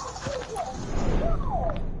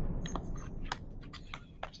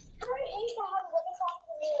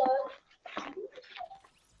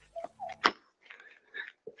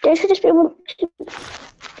 They should just be able to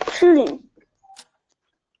shooting.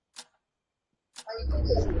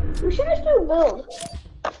 We should just do a build.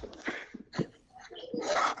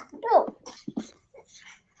 Build.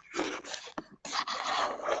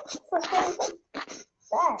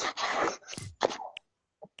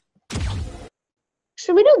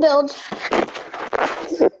 Should we do builds?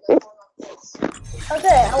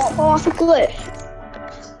 Okay, I won't fall off a cliff.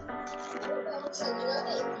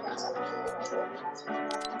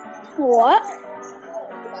 What?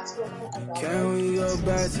 Can we go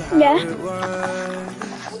back to how it was?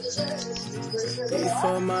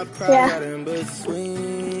 Before my pride got in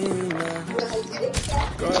between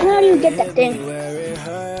us. How do you get that thing? Where it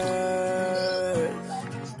hurts.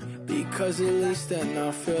 Because at least then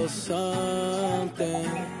I feel something.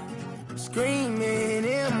 Screaming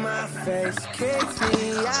in my face, kick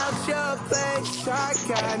me out your place. I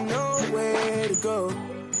got nowhere to go.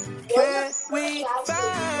 Can we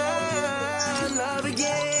find love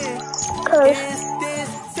again? Is this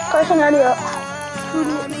Person already up.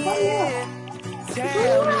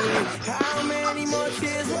 Tell me how many more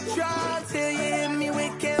tears will drop till you hit me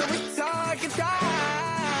with can we talk and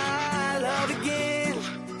try love again?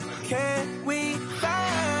 Can we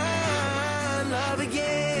find love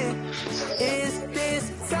again? Is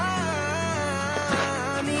this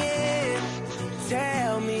time the end?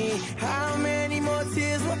 Tell me how many more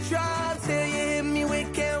tears will drop till you hit me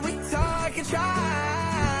with can we talk and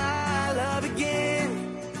try love again?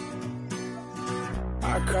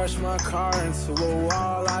 I crashed my car into a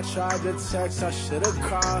wall. I tried to text, I should've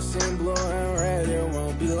called. Seen blue and red, it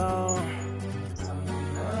won't be long.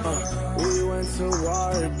 We went to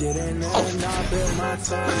war, it didn't end. I built my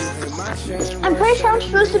time, you hit my chain. I'm pretty sure I'm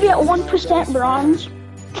supposed to be at 1% bronze.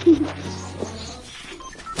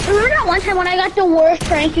 Remember that one time when I got the worst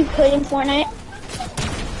rank you could in Fortnite?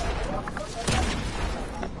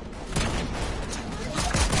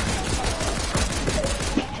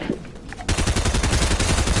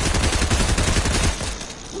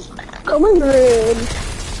 Going rude.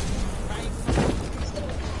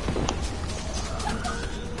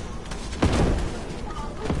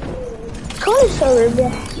 Call is so rude.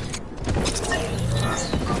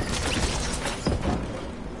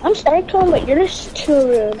 I'm sorry, Tom, but you're just too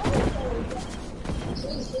rude.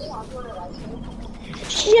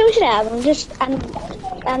 We should have him.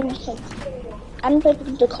 I'm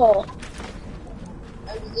taking the call.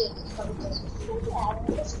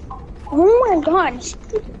 Oh my God.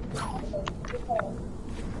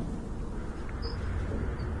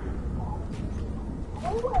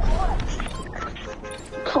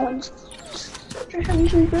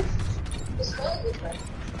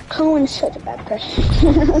 Cohen's such a bad person.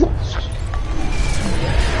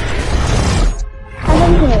 I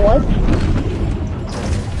don't know what.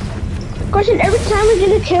 Of course, every time we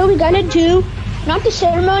get a kill, we gotta do, not the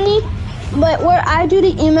ceremony, but where I do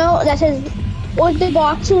the email that says, what's the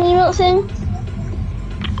boxing email thing?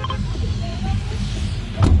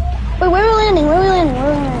 Wait, where are we landing?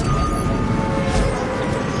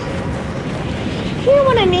 You know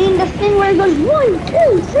what I mean? The thing where it goes 1,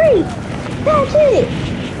 2, 3. That's it.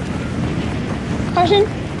 Carson,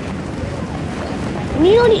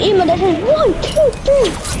 you know the email that says 1, 2, 3.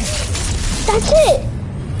 That's it.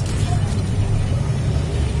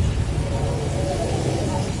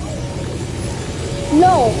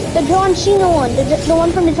 No, the John Cena one, the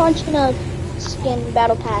one from the John Cena skin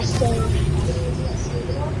battle pass thing.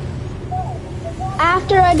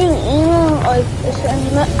 After I do email, or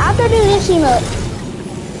after I do this email,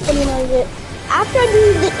 what email is it? After I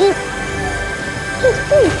do the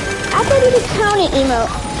after I do the counting email,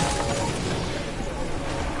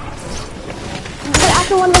 but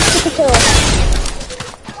after one let's get the kill.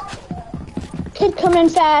 Kid come in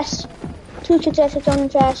fast. 2 kids have to come in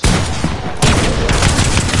fast.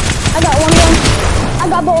 I got one of them. I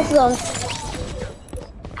got both of them.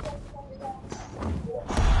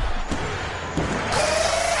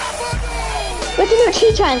 We have to do it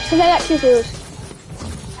 2 times because I got 2 kills.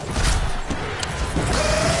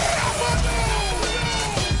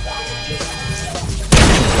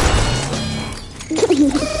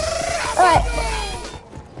 Alright.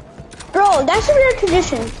 Bro, that's a weird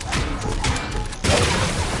tradition.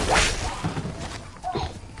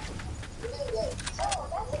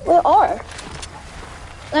 Where are?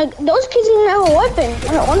 Like, those kids didn't have a weapon.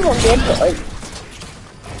 I know one of them did, but like,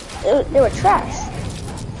 they were trash.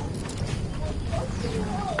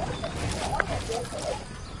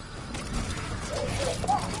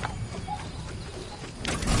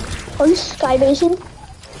 Are you skybasing?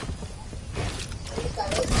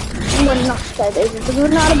 We're not skybasing because we're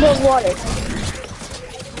not above water.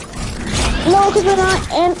 No, because we're not,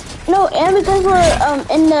 and because we're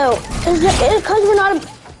in the, because we're not,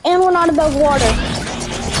 and we're not above water.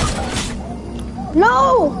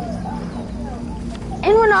 No,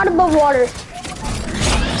 and we're not above water.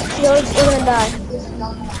 We're gonna die.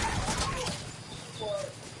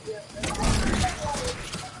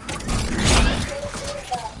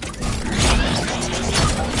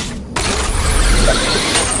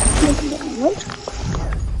 What?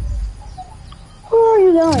 Where are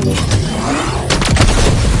you going?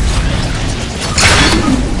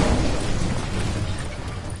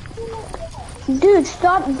 Dude,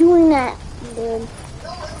 stop doing that, dude.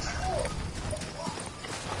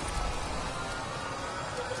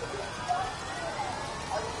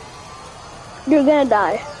 You're gonna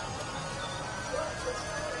die.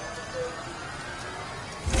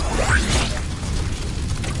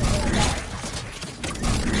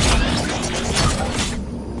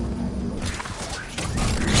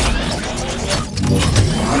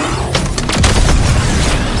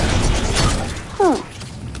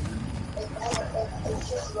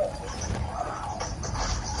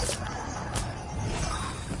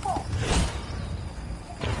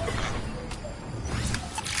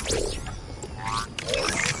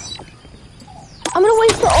 I'm gonna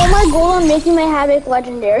waste all my gold on making my Havoc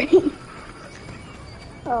legendary.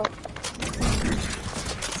 Oh.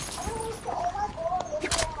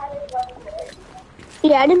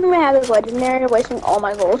 Yeah, I didn't make my Havoc legendary, wasting all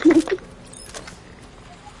my gold.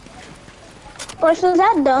 Or so is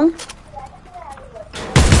that dumb?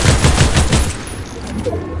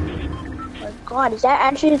 Oh my god, is that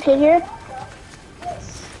actually a kid here?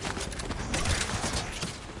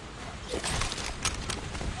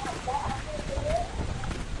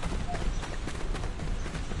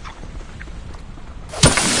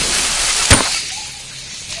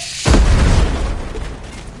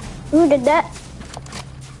 Who did that?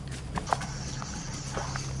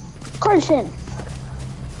 Carson.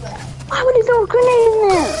 Why would he throw a grenade in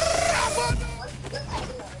there?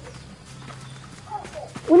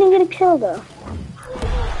 We didn't get a kill though.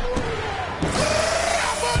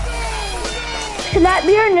 Should that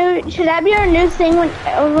be our new thing when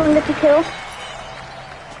everyone gets a kill?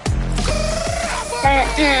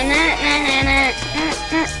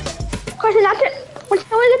 Carson, after when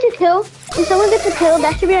someone gets a kill,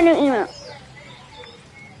 that should be our new emote.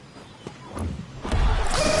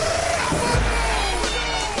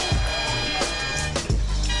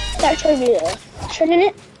 That should be there, shouldn't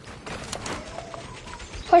it?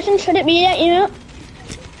 Carson, should it be that emote?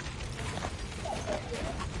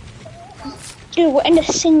 Dude, we're in the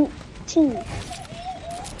same team.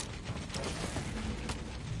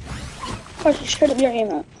 Carson, should it be our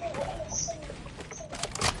emote?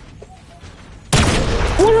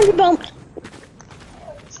 100 bump.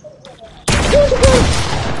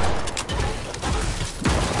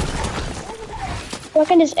 Oh, I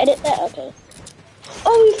can just edit that. Okay.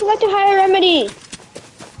 Oh, we forgot to hire a remedy.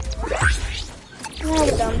 Now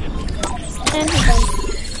we're done. And we're done.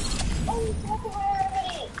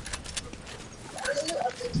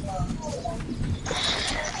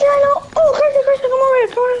 Yeah, I know. Oh, Carson, come over here.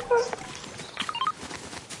 Come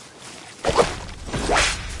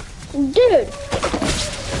on. Dude.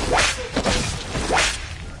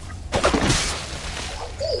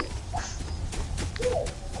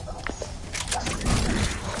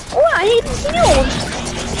 Oh, I need healed.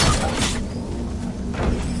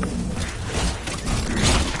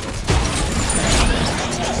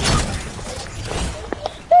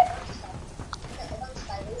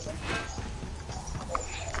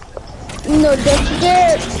 No, don't you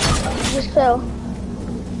dare. Just fell.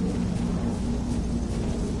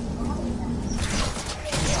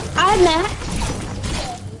 I have Matt.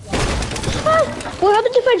 What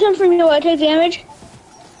happens if I jump from you? I take damage?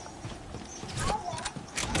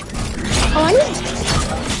 Oh, I need.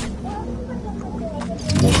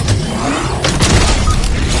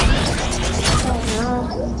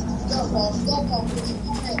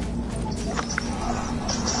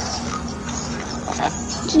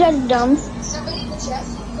 So that's dumb. Somebody in the chat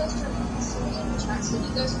said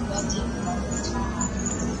you guys love team.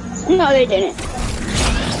 No, they didn't.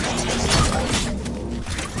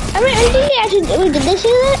 I mean, I think they actually did. Wait, did they say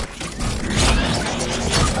that?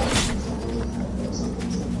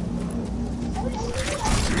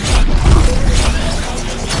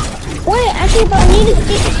 Wait, actually, but I need to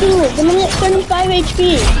get tools. I'm only at 35 HP.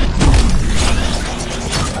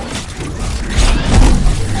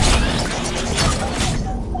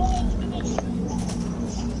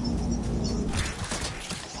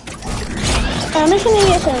 I'm just gonna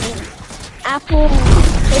get some apple and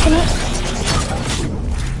coconut.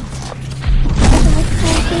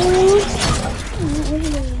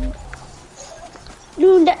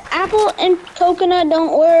 Dude, the apple and coconut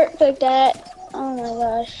don't work like that. Oh my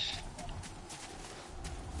gosh.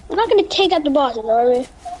 We're not gonna take out the bosses, are we?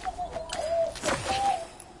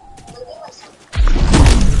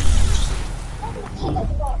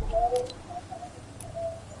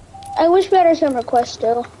 I wish we had some requests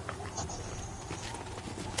still.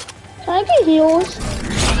 Can I get heals?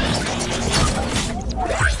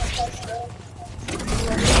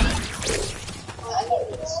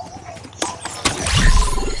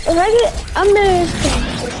 If I get, I'm gonna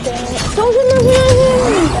don't get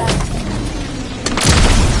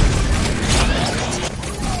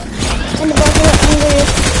and the boss is angry.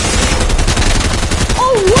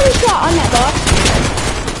 Oh, one shot on that boss.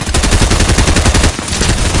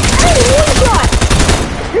 Hey, one shot.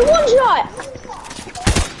 You're one shot.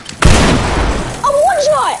 I'm one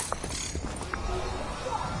shot.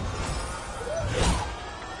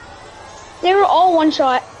 They were all one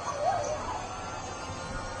shot.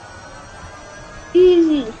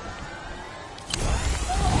 Easy.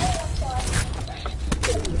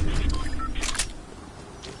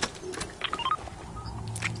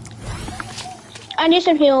 I need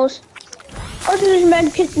some heals. Also, there's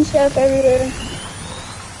med kits and stuff everywhere.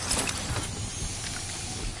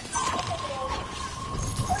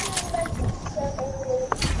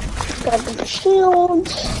 Got the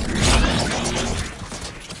shields.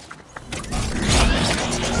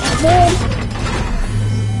 Good.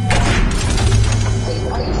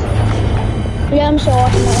 Yeah, I'm so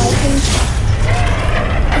off my license.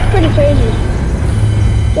 It's pretty crazy.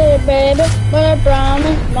 Get it, baby, but I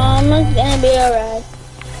promise mama's gonna be alright.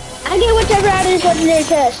 I get whatever out of this legendary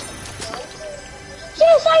chest.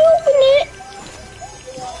 Yes, I opened it!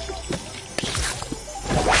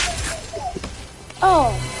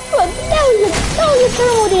 Oh, look, that was a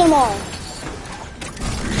thermal DMR.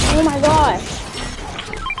 Oh my gosh.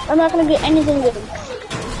 I'm not gonna get anything good.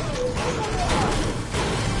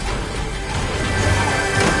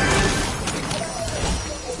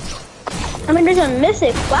 I mean, there's a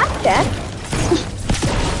mythic blackjack.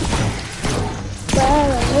 Wow,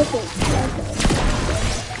 a mythic blackjack.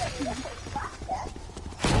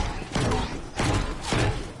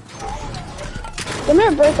 I'm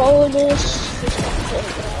gonna break all of this.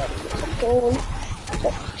 Gold.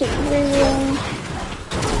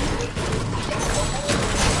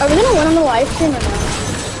 Are we gonna win on the live stream or not?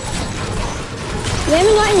 We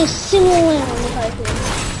haven't gotten a single win on the live stream.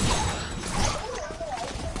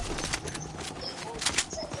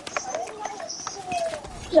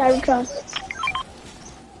 Cybertron.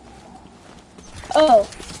 Oh.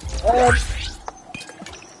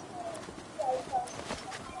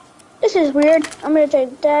 This is weird. I'm gonna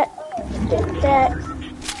take that. Take that.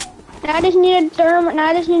 Now I just need a therm. Now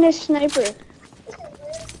I just need a sniper.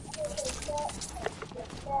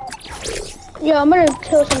 Yeah, I'm gonna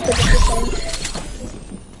kill some people this time.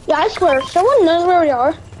 Yeah, I swear, someone knows where we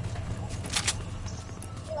are.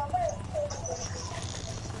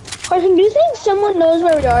 Carson, do you think someone knows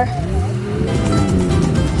where we are?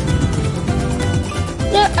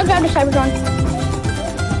 Yeah, I got the Cybertron.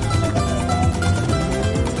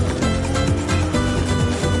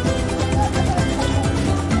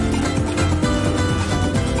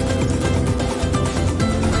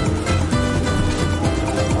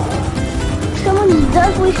 Someone's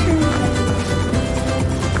definitely shooting.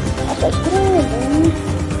 That's like good.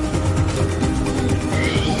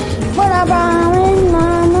 But I promise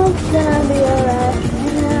mama's gonna be alright.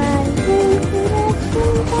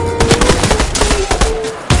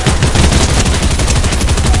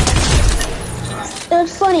 It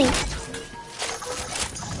was funny.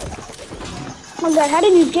 Oh my god, how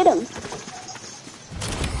did you get him?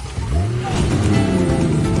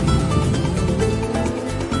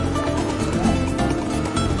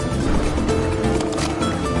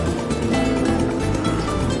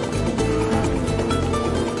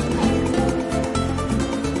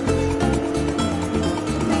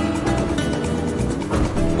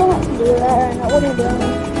 Don't do that right now. What are you doing?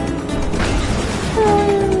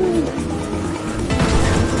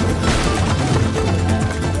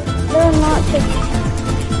 They're not taking.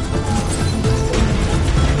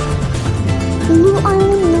 Blue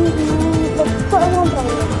Island, the problem.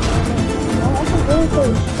 That's really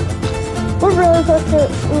close. We're really close to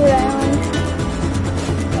Blue Island.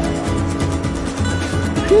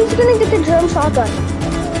 Who's gonna get the drum shotgun?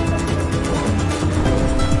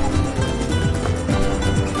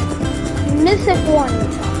 Mythic one.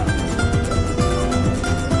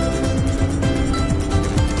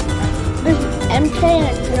 There's AK and a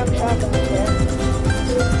jump shotgun right there.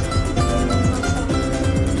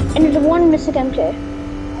 And there's one missing MK.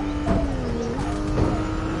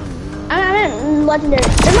 I meant legendary.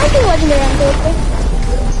 There might be legendary MK.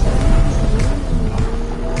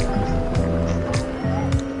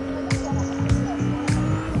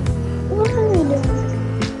 What are we doing?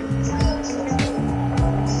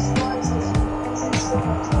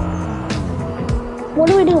 What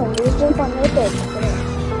are we doing? Just jump on right there.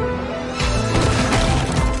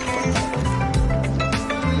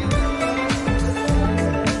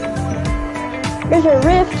 There's a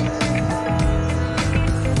rift.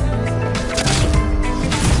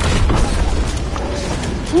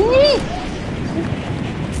 Neat.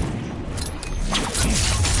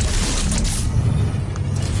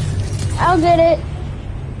 I'll get it.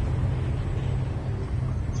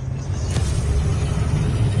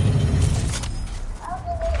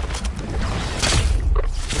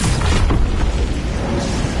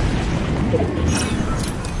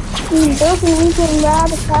 Broken, we can grab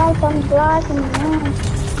a cow from the glass and run.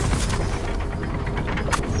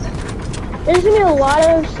 There's gonna be a lot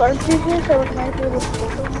of slurp juices, so it might be able to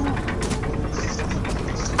take them.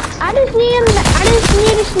 I just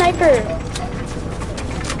need a sniper.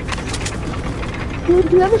 Do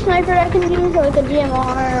you have a sniper I can use, like a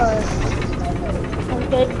DMR or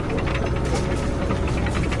something?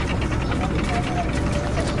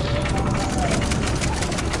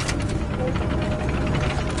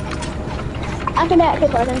 I can act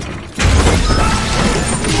it button.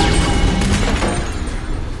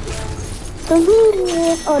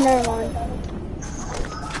 Oh, never mind.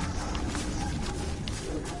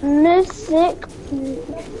 Mystic.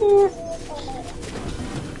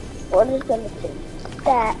 What is gonna take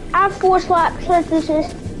that? I have 4 slap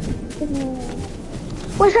surfaces.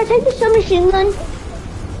 Wait, should I take the submachine gun?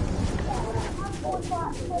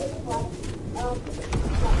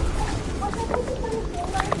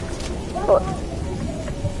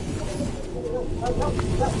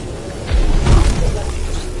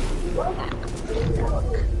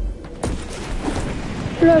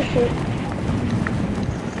 No shit.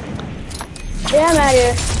 Yeah, I'm out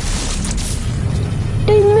here.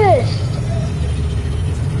 They missed.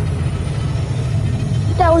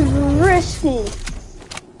 That was risky.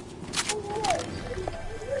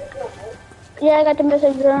 Yeah, I got the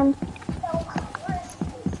missing drum.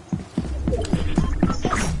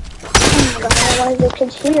 Oh my god, why is the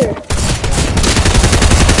kids here?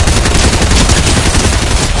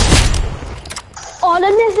 Oh, the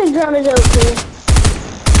missing drum is okay.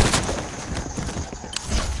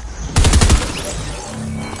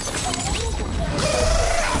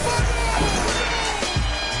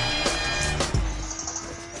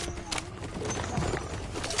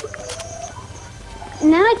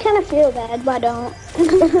 Now I kind of feel bad, but I don't.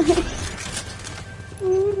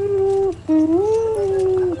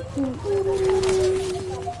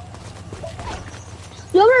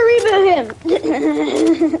 You're gonna reboot him.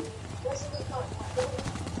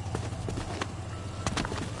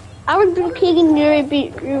 I was kicking your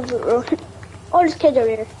reboot. Oh, there's kids over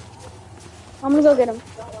here. I'm gonna go get him.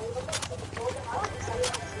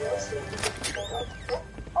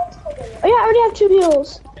 Oh yeah, I already have 2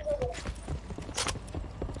 heals.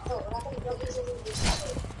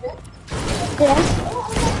 Yeah.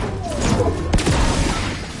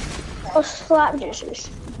 Oh, slap juices.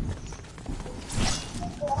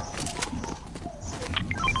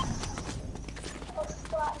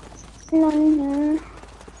 No.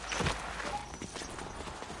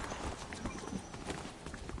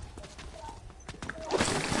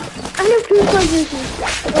 I have 2 slap juices.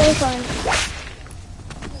 Really fine.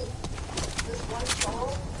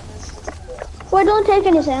 Well, don't take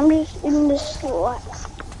anything. I'm just eating this slap.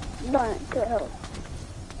 Darn it, good help.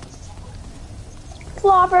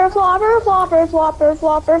 Flopper, flopper, flopper, flopper,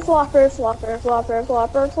 flopper, flopper, flopper, flopper, flopper,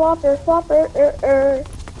 flopper, flopper,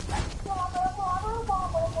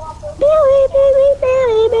 Billy, baby,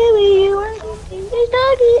 Billy, baby, you are this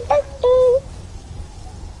doggy,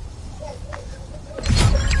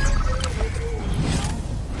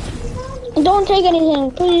 Don't take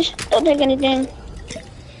anything, please. Don't take anything.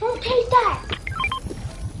 Don't take that.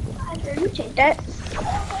 I dare you take that.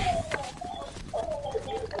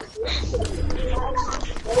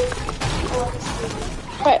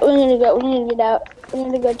 Alright, we need to go. We need to get out. We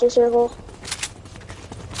need to go to circle.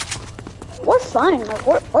 We're fine. Like,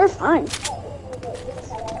 we're fine.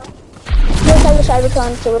 Let's have the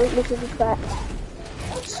Cybertron so we can be fat.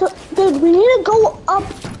 So, dude, we need to go up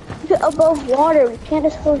to above water. We can't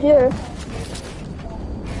just go here.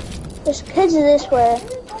 There's kids this way.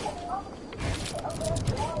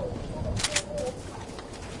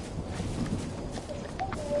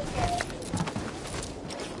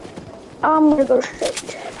 I'm gonna go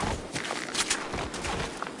straight.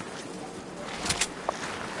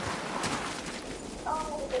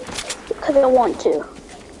 Because I want to.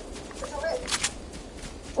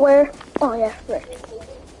 Where? Oh yeah, right.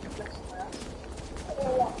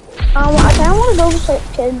 I kinda wanna go straight,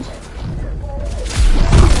 kids.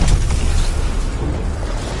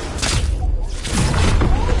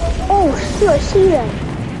 Oh shoot, I see them.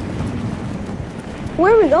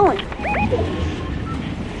 Where are we going?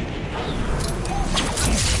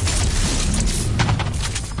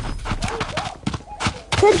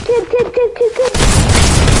 Kid.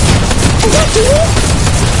 Is that cheating?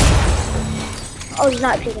 Oh, he's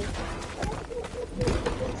not cheating.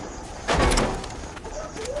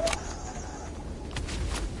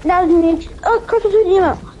 That was me. Oh, Crystal tweeting him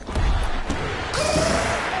out.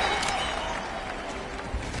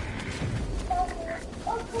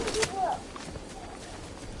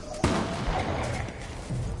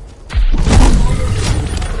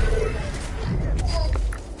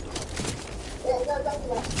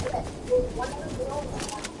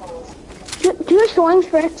 Do your swing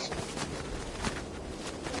sprints.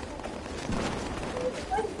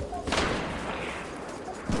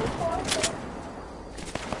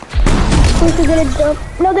 We should get a jump.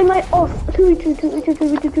 No, they might. Oh,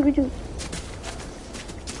 2v2.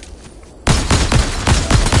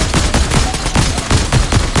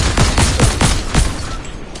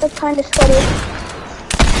 That's kind of scary.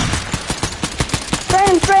 Spray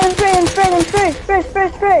him.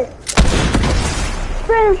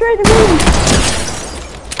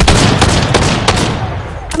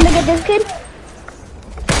 I'm gonna get this kid.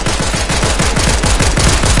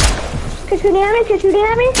 Kid shooting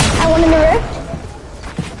at me. I want in the rift.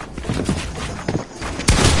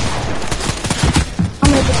 I'm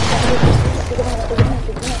gonna get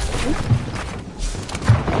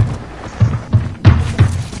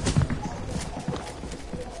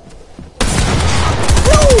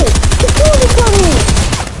No! He killed it from me!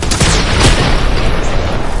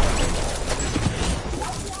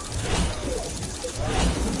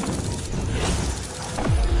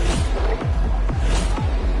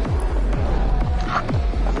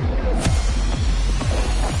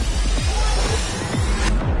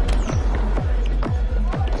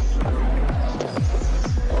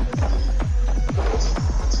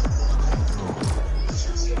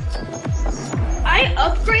 I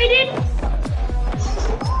upgraded?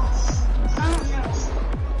 I don't know.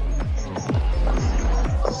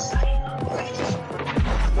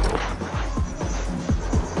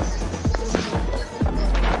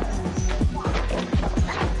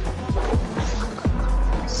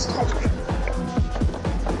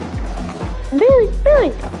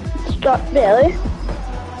 Billy! Stop, Billy.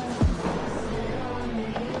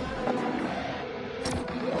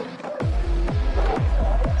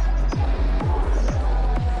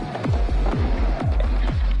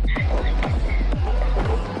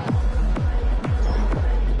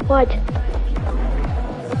 What? I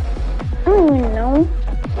don't even know.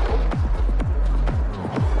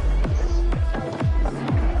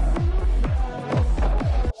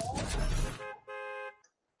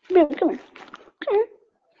 Baby, come here.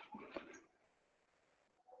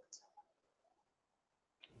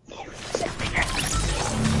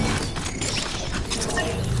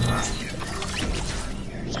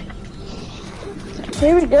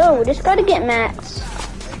 Here we go. We just gotta get mats.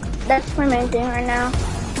 That's my main thing right now.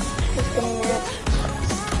 Just getting mats.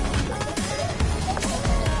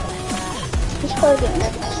 Just gotta get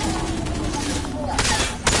mats.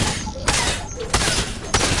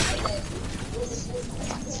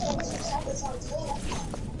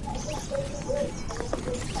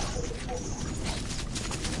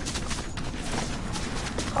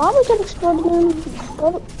 I always got exploded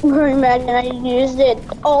in. Very mad, and I used it.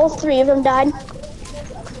 All three of them died.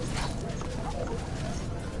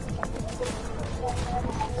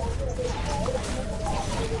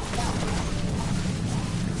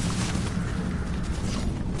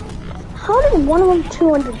 How did one of them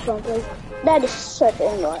 200 something? That is such a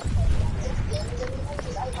lot.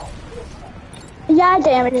 Yeah, I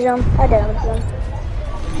damaged them.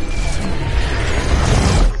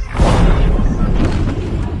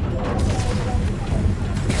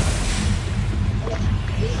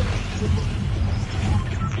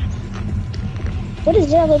 What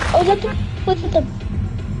is that? Like, oh, that's what's the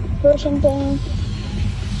person thing?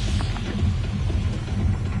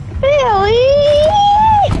 Billy!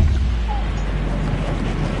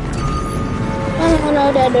 I don't know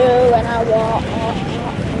what to do when I walk.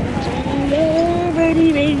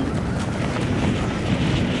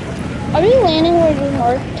 Are you landing where you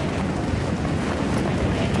marked?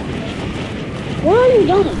 Where are you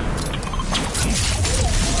going?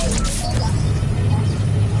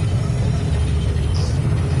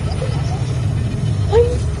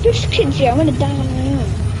 There's kids here. I'm gonna die on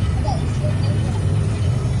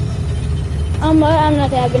my own. I'm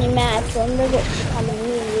not gonna have any mats. I'm gonna get shot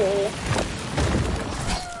immediately.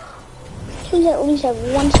 Please at least have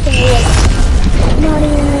one single weapon. Not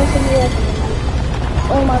even one single weapon.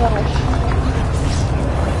 Oh my gosh.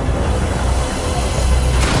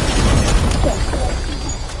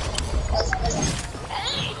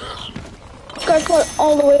 Guys, fought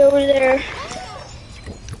all the way over there.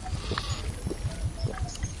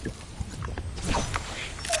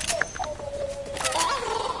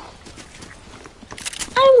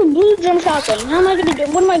 I have a blue drum shotgun. How am I gonna do?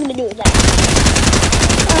 What am I gonna do with that?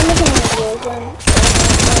 I'm not gonna do it then.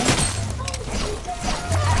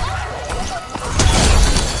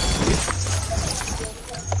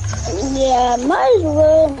 Yeah, might as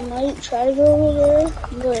well. Might try to go over there,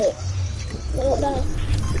 but without that.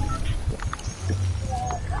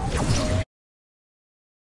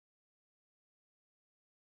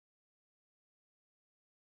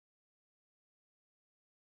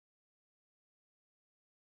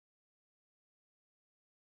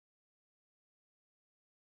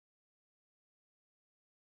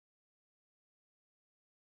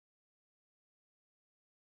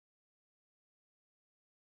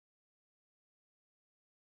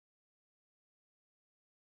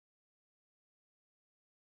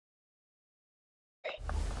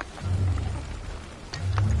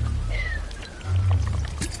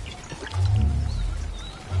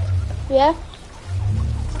 Yeah?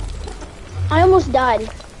 I almost died.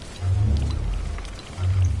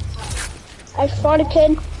 I fought a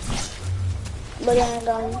kid, but then I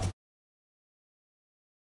died.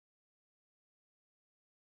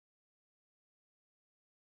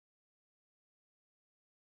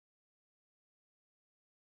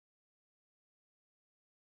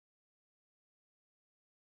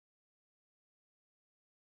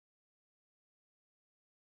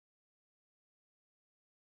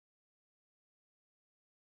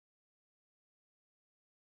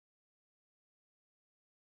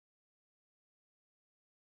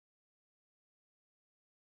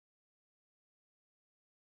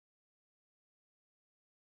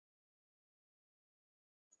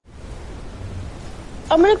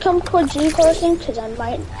 I'm gonna come towards you, Carson, because I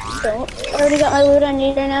already got my loot I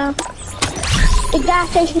need right now. The gas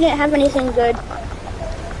station didn't have anything good.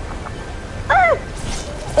 Ah!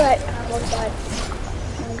 Alright, I almost died.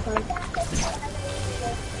 I'm fine.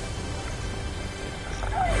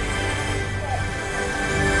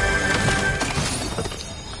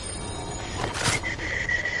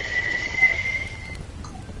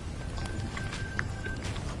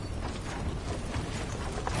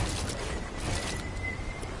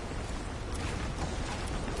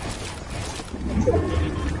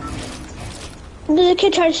 The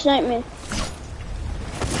kid tried to snipe me.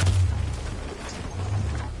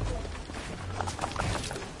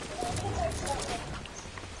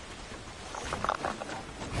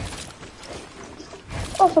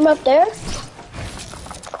 Oh, from up there?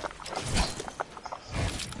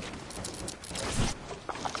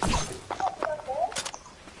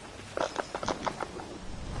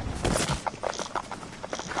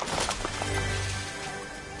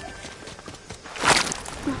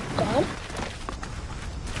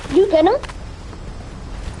 You get him?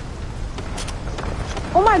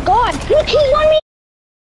 Oh my god, look, he's on me!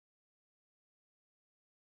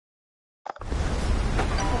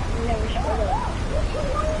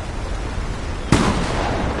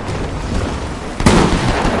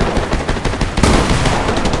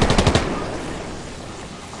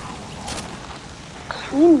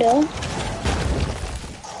 Kinda.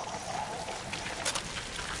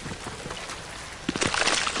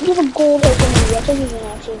 You have a gold SMG. I think you can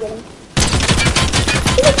actually get him.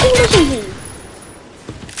 You have a gold SMG.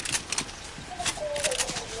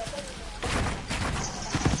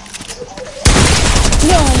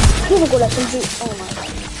 No, you have a gold SMG. Oh my god.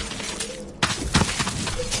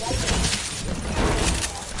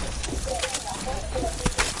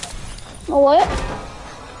 Oh, what?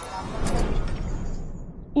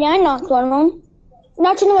 Yeah, I knocked one of them.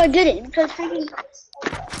 Not to know I did it, because freaking...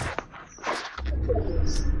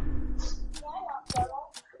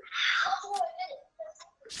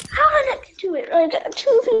 How did I do it? Like,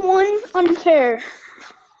 2v1 unfair.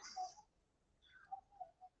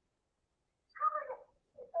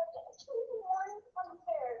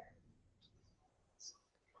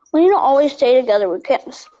 We need to always stay together. We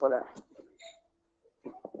can't split up.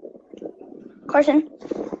 Carson?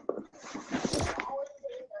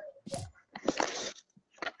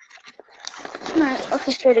 Alright,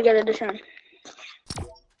 let's stay together this time.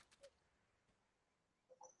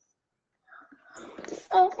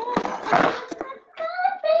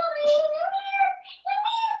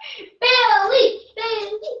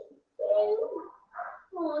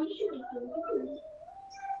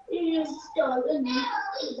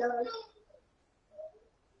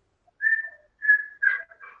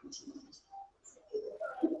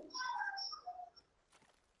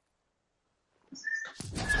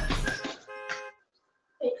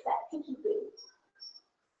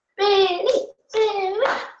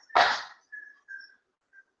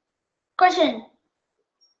 Question.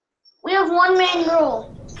 We have one main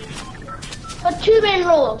rule. But two main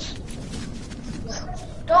rules.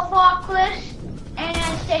 Don't fall off cliffs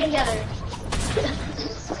and stay together.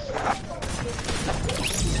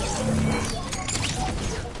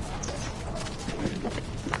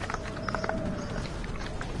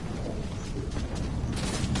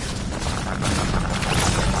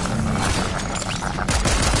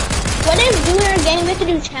 What if doing our game we have to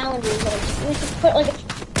do challenges? Like we should put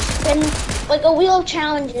like a wheel of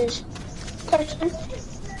challenges. Question.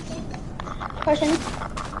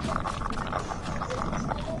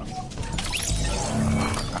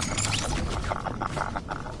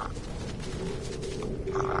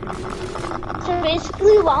 So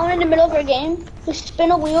basically, while we're in the middle of our game, we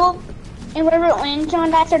spin a wheel, and whatever it lands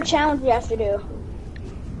on, that's our challenge we have to do.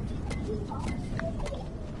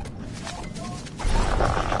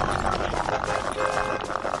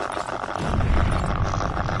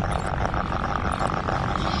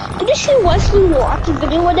 Did you see Wesley watch the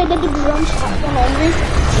video where they did the drum shotgun only?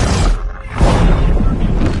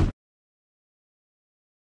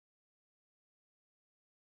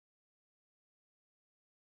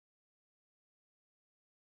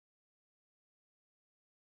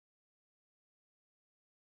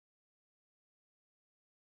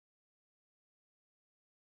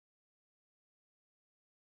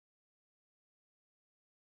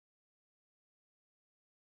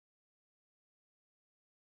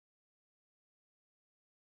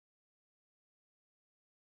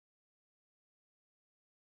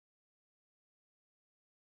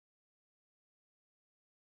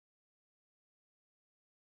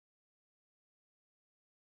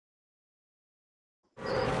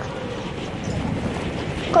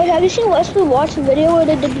 Guys, have you seen Wesley watch the video where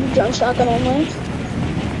they did the drum shotgun only?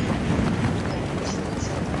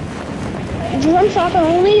 Drum shotgun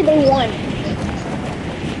only, they won.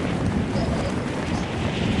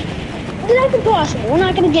 That's impossible. We're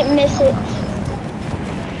not gonna get misses.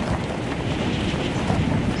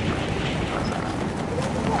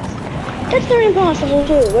 That's very impossible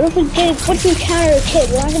too. What if we counter a kid?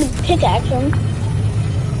 We're not gonna pickaxe him.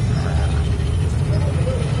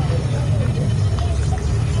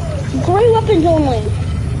 Gray weapons only.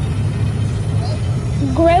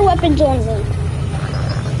 Gray weapons only.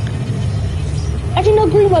 Actually, no,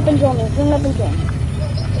 green weapons only. Green weapons only.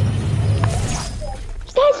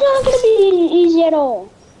 That's not gonna be easy at all.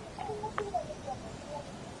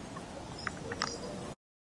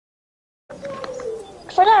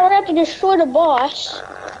 For that, we're gonna have to destroy the boss,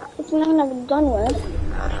 which we're not gonna have a gun with.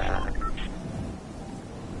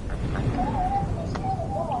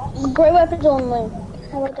 Gray weapons only.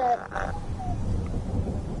 How about that?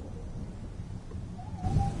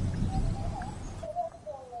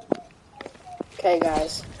 Okay,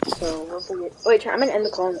 guys. So we're gonna wait. I'm gonna end the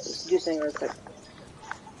call and do something real quick.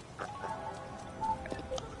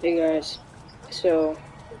 Hey guys. So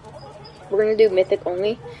we're gonna do mythic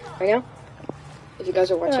only right now. If you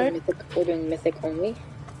guys are watching mythic, we're doing mythic only.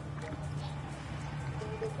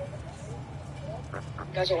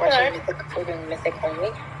 You guys are watching mythic, we're doing mythic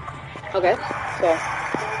only. Okay, so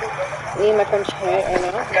me and my friend Chad right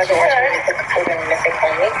now. You guys are watching mythic, we're doing mythic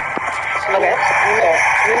only. Okay, so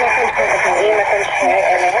me and my friend Chad right now. You guys are watching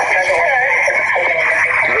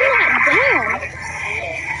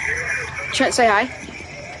mythic, Trent, say hi.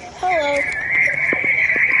 Hello.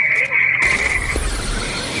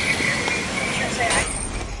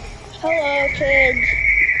 Hello, kids.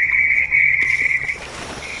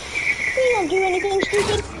 We don't do anything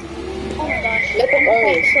stupid. Oh my gosh. Mythic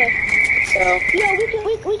only. So yeah, we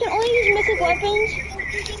can only use mythic weapons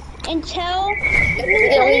until we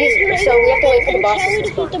have to wait for the boss until we to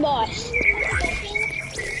defeat the boss.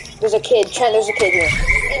 There's a kid. Trent, there's a kid here.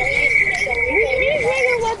 We can use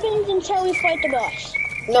regular weapons until we fight the boss.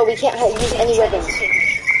 No, we can't use any weapons.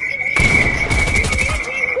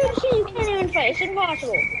 You can't even fight. It's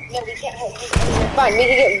impossible. No, we can't use any weapons. Fine, we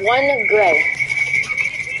can get one gray.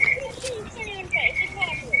 You can't even fight. It's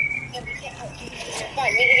impossible.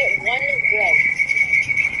 Fine, we can get one gray.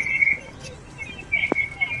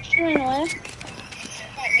 Anyway.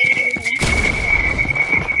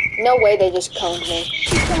 No way, they just coned me.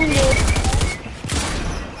 She coned you.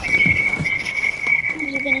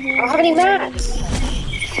 I don't have any mats.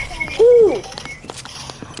 Ooh.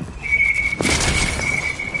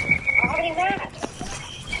 I don't have any mats.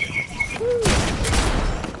 Ooh.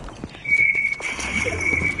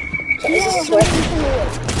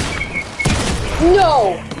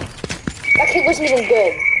 No! That kid wasn't even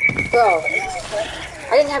good. Bro,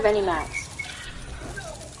 I didn't have any mats.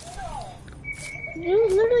 You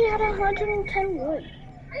literally had 110 wood.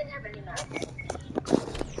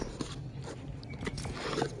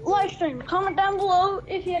 Live stream, comment down below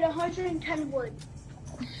if you had 110 wood.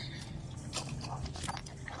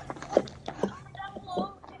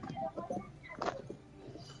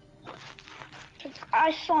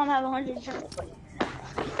 I saw him have 110 wood.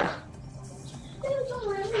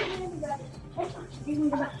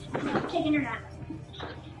 Taking her nap.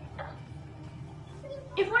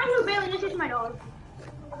 If we're in Bailey, this is my dog.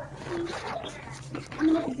 I'm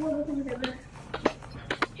gonna let the boy look in the river.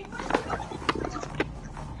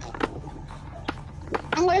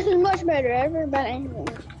 This is much better ever, but anyway.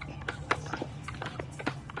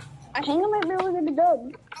 I think I might be able to get the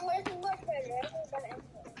dub. This is much better ever, but anyway.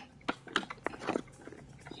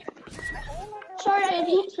 Sorry, I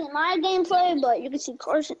didn't see my gameplay, but you can see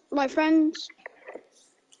Carson, my friends.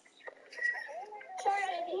 Sorry,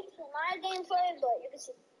 I didn't see my gameplay, but you can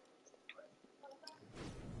see.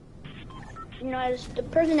 You know, as the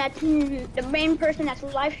person that's the main person that's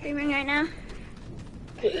live streaming right now.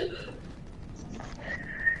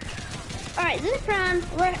 Alright, this round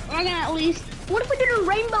we're gonna at least. What if we did a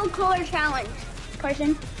rainbow color challenge,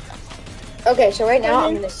 Carson? Okay, so right now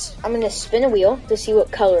I'm gonna spin a wheel to see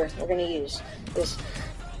what color we're gonna use. This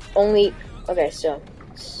only so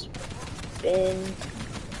spin.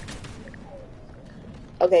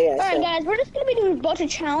 Okay, guys. Alright, guys, we're just gonna be doing a bunch of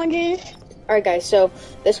challenges. Alright, guys. So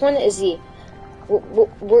this one is the.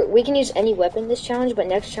 We can use any weapon this challenge, but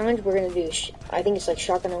next challenge we're gonna do. I think it's like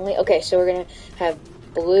shotgun only. Okay, so we're gonna have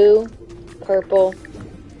blue, purple,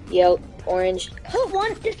 yellow, orange. Put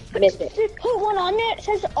one. Mythic. Just put one on there. It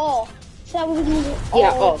says all. So that we can use all.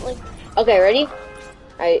 Yeah, all. Like, okay, ready?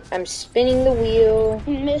 I'm spinning the wheel,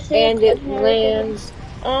 Mythic, and it lands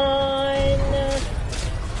on.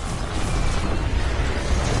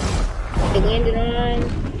 It landed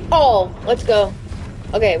on all. Let's go.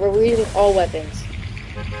 Okay, we're using all weapons.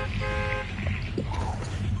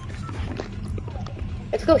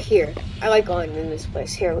 Let's go here. I like going in this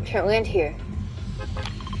place. Here, we can't land here.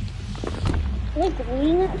 You like going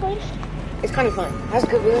in that place? It's kind of fun. It has a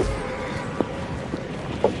good loot.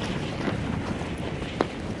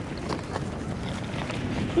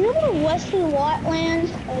 You know where Wesley Watt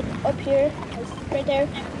lands? Like up here, like right there.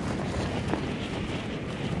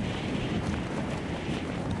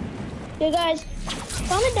 You guys,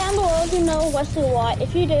 comment down below if you know Wesley Watt.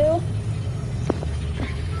 If you do,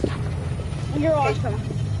 you're awesome.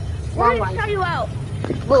 We're gonna shout you out.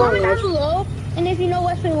 Comment down below, and if you know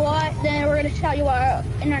Wesley Watt, then we're gonna shout you out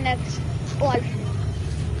in our next live stream.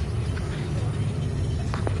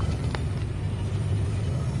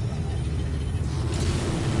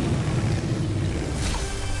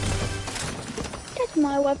 That's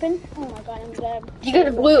my weapon. Oh my god, I'm dead. You got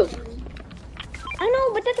a blue. I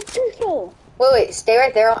know, but that's a pistol. Wait, stay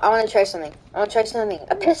right there. I want to try something.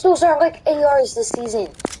 Pistols are like ARs this season.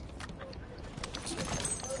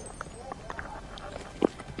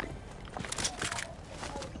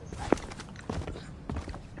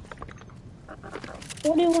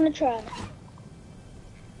 What do you want to try?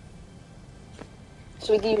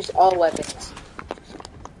 So we can use all weapons.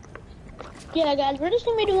 Yeah, guys, we're just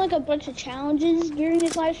gonna be doing like a bunch of challenges during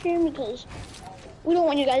this live stream because we don't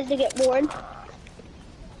want you guys to get bored.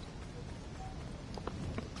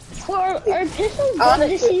 Our pistols good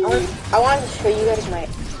this season. I want to show you guys my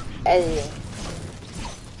editing.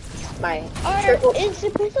 Is the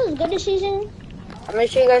pistols good this season? I'm gonna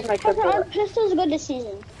show you guys my triple. Our pistols good this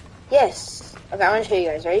season. Yes. Okay, I'm gonna show you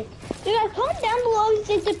guys. Ready? You guys, comment down below if you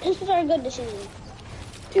think the pistols are good this season.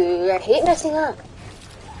 Dude, I hate messing up.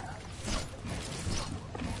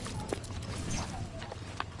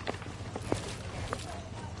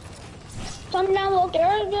 Comment down below if they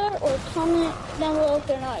are good, or comment down below if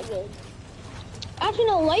they're not good. Actually,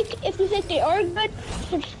 no, like if you think they are good,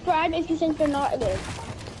 subscribe if you think they're not good.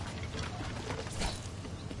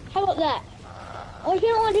 How about that? Well, if you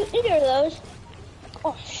don't want to do either of those,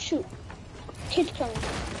 oh shoot, kids coming.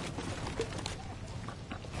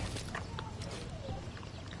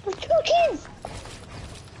 There's 2 kids!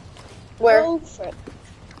 Where? Oh, frick.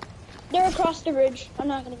 They're across the bridge. I'm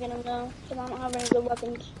not gonna get them now, because I don't have any good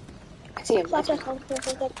weapons. I see him. Slap that.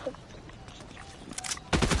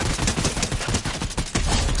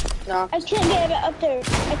 No. I can't get up there.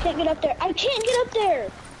 I can't get up there. I can't get up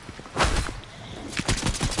there!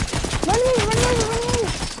 Run away!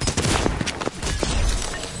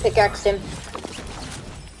 Pickaxed him.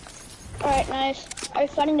 Alright, nice. Are you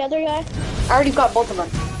fighting the other guy? I already got both of them.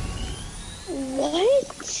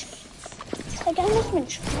 What? I Like, I must have been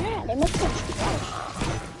trash. They must have been trash.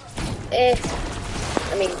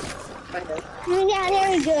 I mean, kind of. I mean, yeah,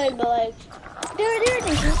 they were good, but like, they were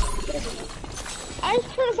decent. I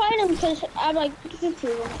just couldn't find them because I'm like, good for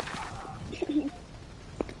them.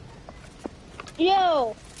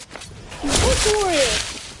 Yo, Bush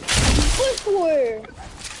Warrior.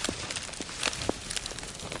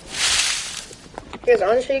 Guys, I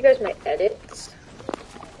want to show you guys my edits.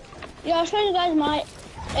 Yeah, I'll show you guys my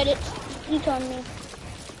edits. You told me.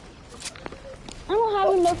 I don't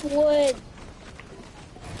have enough wood.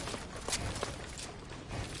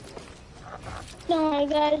 No,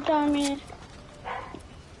 guys, tell me.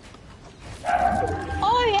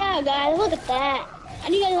 Oh yeah, guys, look at that. How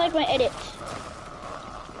do you guys like my edits?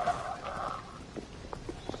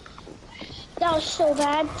 That was so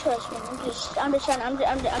bad. Trust me. I'm just trying.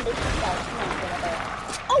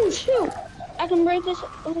 Oh shoot! I can break this.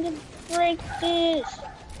 I'm gonna break this.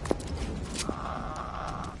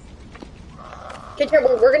 Okay,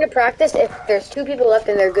 Turbo, we're gonna practice if there's 2 people left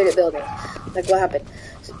and they're good at building. Like what happened?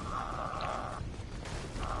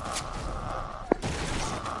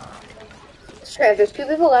 Let's try. If there's 2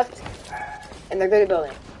 people left and they're good at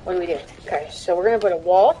building, what do we do? Okay, so we're gonna put a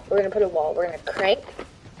wall. We're gonna crank.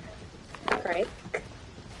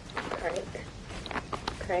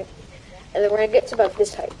 And then we're gonna get to about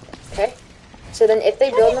this height, okay? So then if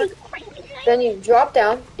they build, then you drop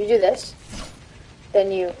down, you do this,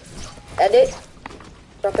 then you edit,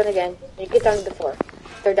 drop in again, and you get down to the floor.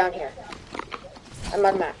 They're down here. I'm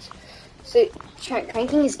on max. So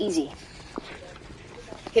cranking is easy.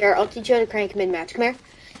 Here, I'll teach you how to crank mid-max. Come here.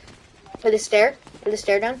 Put the stair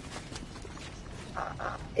down.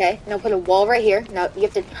 Okay, now put a wall right here. Now you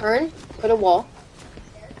have to turn, put a wall.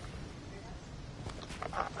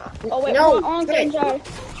 Oh wait, no, sorry.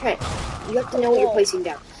 Trent, you have to know what you're placing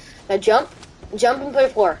down. Now jump and put a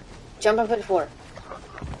floor. Now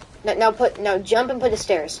jump and put the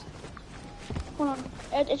stairs. Hold on,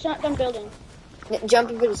 it's not done building.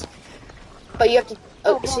 Jump and put the, but you have to.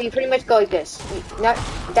 So you pretty much go like this.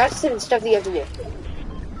 That's the stuff that you have to do.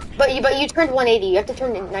 But you turned 180. You have to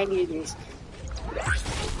turn it 90 degrees.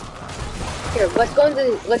 Here, let's go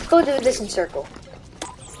do this in circle.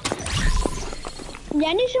 Yeah,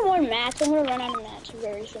 I need some more mats. I'm gonna run out of mats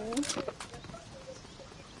very soon.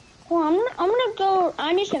 Well, I'm gonna go.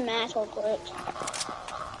 I need some mats real quick.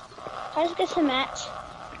 I just get some mats.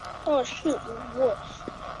 Oh shoot, what?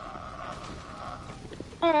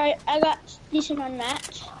 All right, I got decent on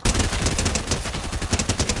mats.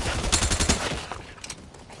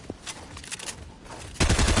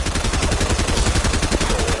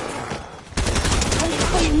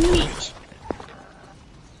 Neat.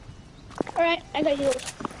 Alright, I got healed.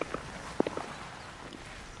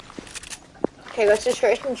 Okay, let's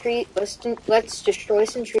destroy some trees. Let's destroy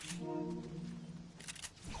some trees.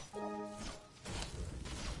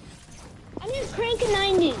 I'm gonna crank a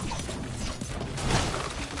 90.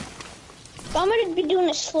 But I'm gonna be doing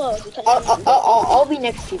it slow because I'll be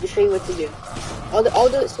next to you to show you what to do. I'll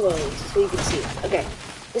do it slowly so you can see. Okay,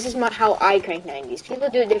 this is how I crank 90s. People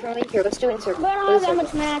do it differently. Here, let's do it in circle. But I don't have that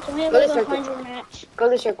much mats. I have like 100 mats. Go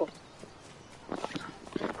to the circle.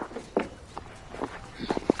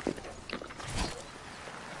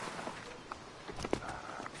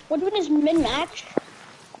 We're doing this mid-match.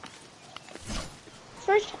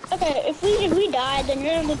 First, okay, if we die, then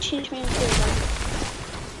you're gonna choose me into the game.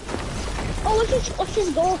 Oh, let's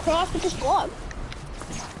just go across with this block.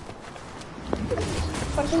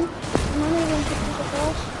 Person, I'm not even gonna put this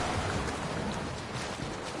across.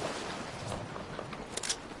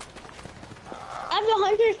 I have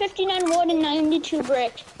 159 wood and 92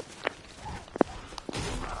 brick.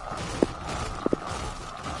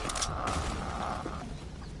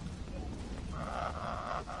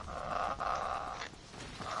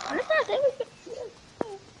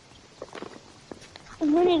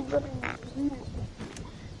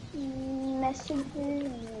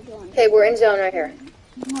 Okay, we're in zone right here.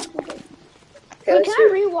 Okay, wait, can I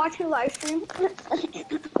rewatch your live stream?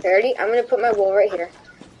 Ready? I'm gonna put my wall right here.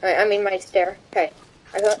 I mean my stair. Okay.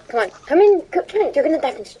 Come on. Come in. You're gonna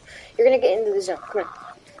die. You're gonna get into the zone. Come on.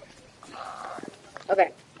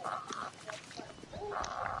 Okay.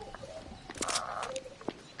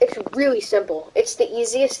 It's really simple. It's the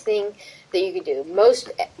easiest thing that you could do.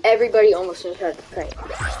 Everybody almost knows how to crank.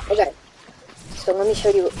 Okay. So let me show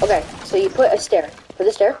you. Okay. So you put a stair. Put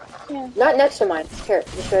the stair. Yeah. Not next to mine. Here,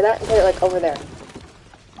 just show that and put it like over there.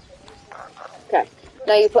 Okay.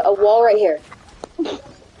 Now you put a wall right here.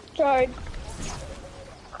 Sorry.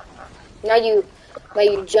 Now you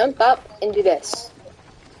jump up and do this.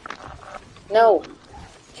 No.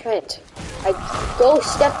 Trent. I go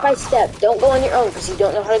step by step. Don't go on your own because you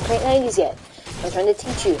don't know how to crank 90s yet. I'm trying to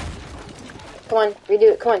teach you. Come on,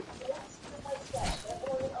 redo it. Come on.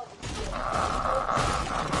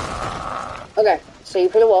 Okay, so you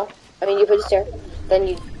put a wall. I mean, you put a stair. Then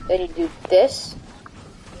you do this.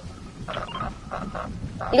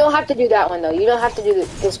 You don't have to do that one though. You don't have to do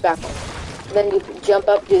this back one. Then you jump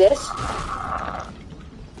up, do this.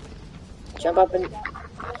 Jump up and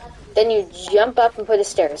then you jump up and put the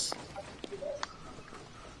stairs.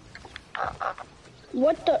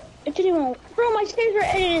 What the? It didn't even. Bro, my stairs are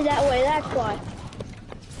edited that way. That's why.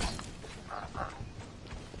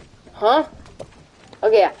 Huh?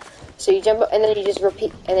 Okay, yeah. So you jump up and then you just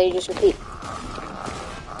repeat. And then you just repeat.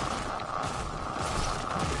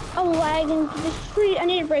 I'm lagging. This tree. I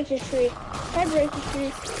need to break this tree. Can I break this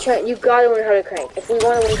tree? Trent, you gotta learn how to crank. If we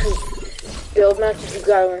want to win some build matches, you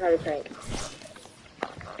gotta learn how to crank.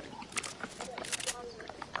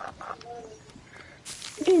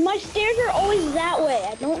 Dude, my stairs are always that way.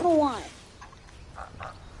 I don't know why.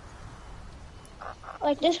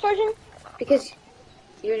 Like this person? Because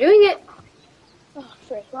you're doing it. Oh,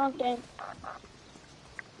 frick, wrong thing.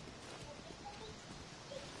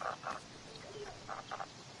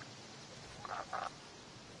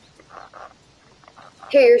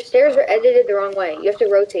 Here, your stairs are edited the wrong way. You have to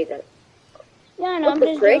rotate them. Yeah, no, What I'm the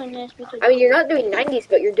just frick? doing this because... I mean, you're not doing 90s,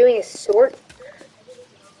 but you're doing a sort.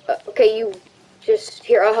 Okay, you just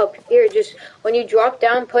here. I'll help. Here, just when you drop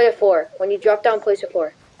down, put a 4. When you drop down, place a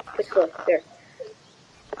 4. Place a 4 there.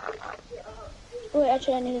 Wait,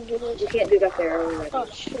 actually, I need to do this. You can't do that there. Oh,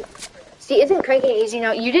 shoot. See, isn't cranking easy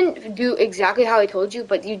now? You didn't do exactly how I told you,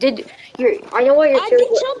 but you did. I know why your I stairs.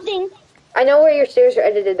 did something. I know where your stairs are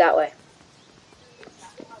edited that way.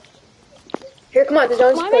 Here, come on. The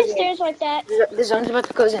zone's Why are my closing stairs like that? in. The zone's about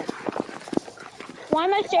to close in. Why are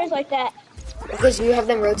my stairs like that? Because you have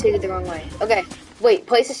them rotated the wrong way. Okay. Wait.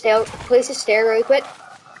 Place a stair. Place a stair really quick.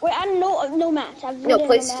 Wait, I don't know. No mats. I've No,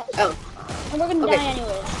 place. No mats. Oh. And we're gonna Okay. die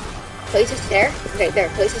anyways. Place a stair. Okay, there.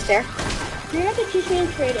 Place a stair. You're gonna have to teach me in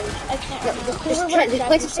creative. I can't. No, right now. just We're about to die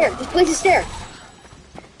place a from stair. storm. Just place a stair.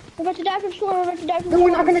 We're about to die from storm. We're about to die from No, storm.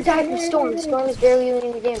 we're not gonna die from storm. The storm is barely doing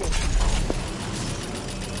any damage.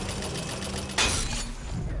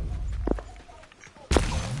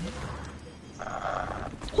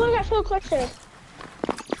 Oh, I got so close there.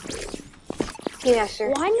 Yeah, sir.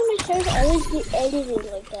 Why do my stairs always get edited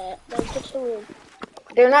like that? Like, it's so weird.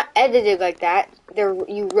 They're not edited like that.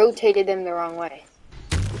 You rotated them the wrong way.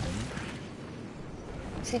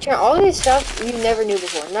 See, Trent, all of this stuff you never knew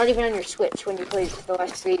before. Not even on your Switch when you played the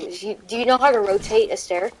last 3 years. Do you know how to rotate a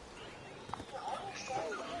stair?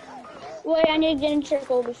 Wait, I need to get in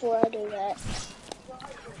circle before I do that.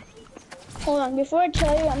 Hold on, before I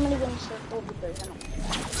tell you, I'm gonna get in circle because I don't know.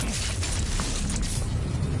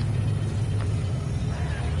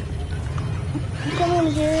 Someone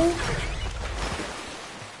is here.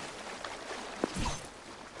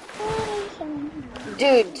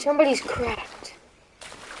 Dude, somebody's cracked.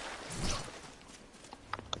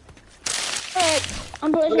 Alright,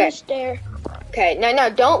 I'm placing Okay. a stair. Okay,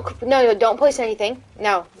 don't place anything.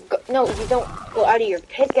 No, you don't go out of your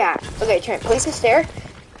pickaxe. Okay, Trent, place a stair.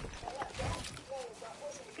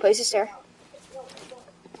 Place a stair.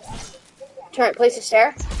 Trent, place a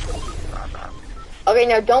stair. Okay,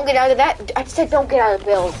 now don't get out of that. I said don't get out of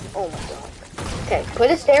build. Oh my god. Okay, put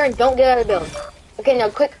a stair and don't get out of build. Okay, now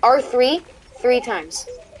click R3 3 times.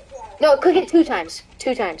 No, click it 2 times.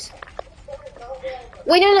 2 times.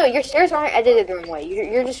 Wait, no, your stairs aren't edited the wrong way.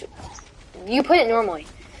 You're just, you put it normally.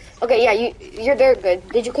 Okay, yeah, you're there, good.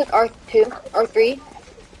 Did you click R2, R3?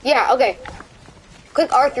 Yeah, okay.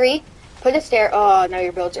 Click R3, put a stair. Oh, now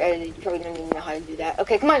your builds are edited. You probably don't even know how to do that.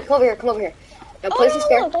 Okay, come over here. Now place a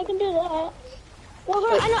stair. Look, I can do that. Well,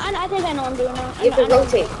 I think I know what I'm doing now. You have to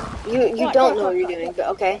rotate. You don't know what you're doing, but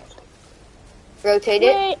okay. Rotate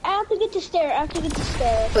it. Wait, I have to get the stair.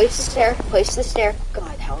 Place the stair.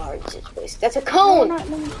 God, how hard is it to place? That's a cone!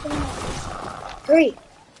 3.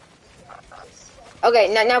 Okay,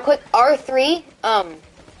 now click R3,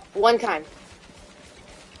 1 time.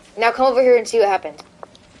 Now come over here and see what happens.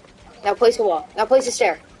 Now place a wall. Now place a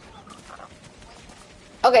stair.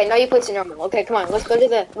 Okay, now you place it normal. Okay, come on, let's go to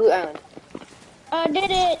the loot island. I did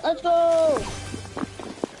it. Let's go.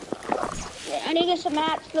 Yeah, I need to get some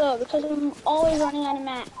mats though because I'm always running out of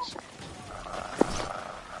mats.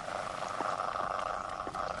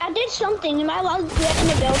 I did something. Am I allowed to do that in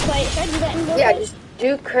the build fight? Should I do that in the build Yeah, fight? just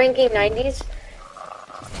do cranking 90s.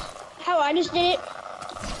 How I just did it?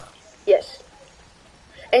 Yes.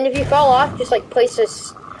 And if you fall off, just like place a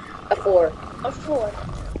 4. A 4.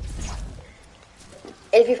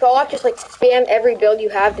 And if you fall off, just like spam every build you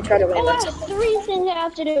have to try to win. Oh, I have 3 things I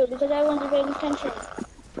have to do because I wasn't paying attention.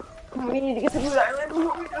 We need to get to Blue Island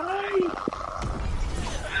before we die.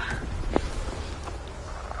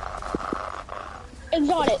 I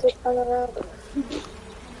got it.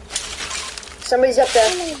 Somebody's up there.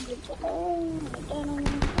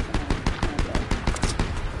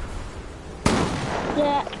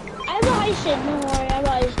 Yeah, I have a high shit. Don't worry, I have a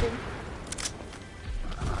high shit.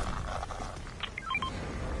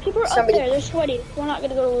 People are up there. They're sweaty. We're not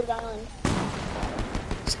gonna go to Wood Island.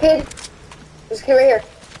 This kid right here.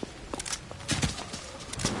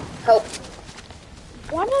 Help.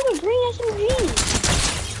 Why do I have a green SMG?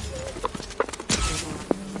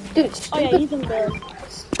 Dude, Oh yeah, you can go. Try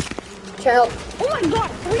to help. Oh my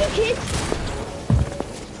god, 3 kids?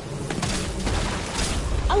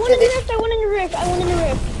 I went in the rift, I went in the rift, I went in the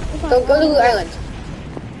rift. Go to Blue Island.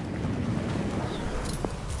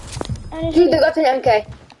 Dude, they got an MK.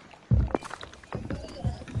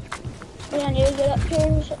 Yeah, I need to get up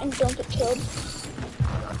here and don't get killed.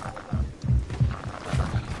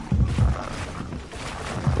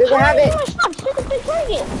 There's a habit.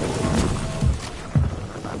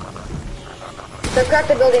 They're cracked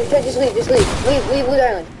the building. Just leave. Leave Wood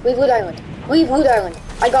Island. Leave Wood Island. Leave Wood Island.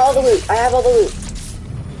 I got all the loot. I have all the loot.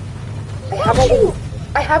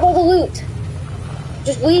 I have all the loot.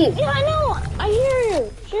 Just leave. Yeah, I know. I hear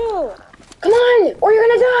you. Chill. Come on, or you're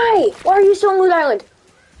gonna die. Why are you still in Wood Island?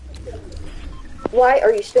 Why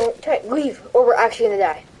are you still... Leave, or we're actually gonna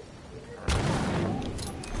die.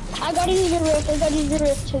 I gotta use the rift. I gotta use the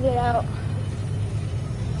rift to get out.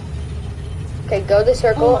 Okay, go to the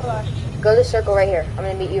circle. Oh my gosh. Go to the circle right here. I'm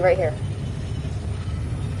gonna meet you right here.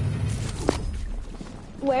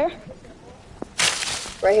 Where?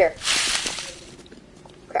 Right here.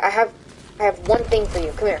 Okay, I have one thing for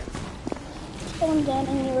you. Come here. I'm down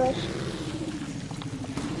in the rush.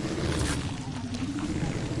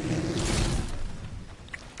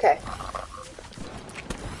 Okay.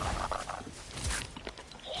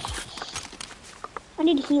 I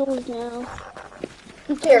need heals now.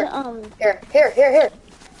 Because, Here.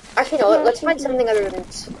 Actually, no. Let's find something other than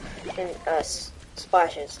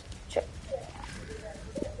splashes. Check.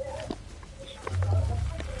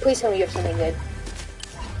 Please tell me you have something good.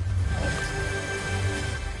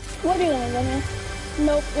 What are you gonna give me?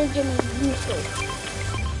 Nope, they're giving me useless.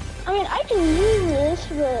 I mean, I can use this,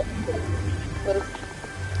 but... What?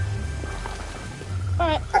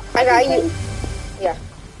 Alright. I got you. Yeah.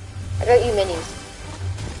 I got you minis.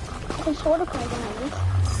 I can sort of find the minis.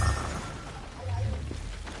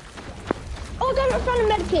 Oh, I found a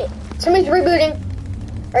med kit. Somebody's rebooting.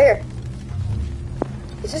 Right here.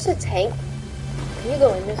 Is this a tank? Can you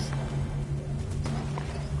go in this?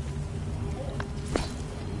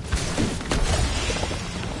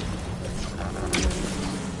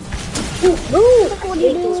 Dude, move! What are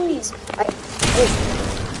you doing?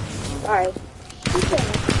 Alright.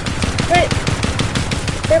 Wait!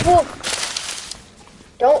 Careful!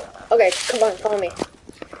 Don't. Okay, come on, follow me.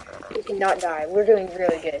 We cannot die. We're doing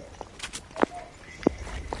really good.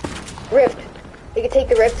 Rift. We can take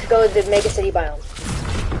the rift to go to the Mega City biome.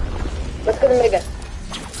 Let's go to Mega.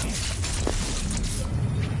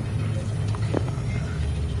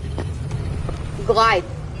 Glide.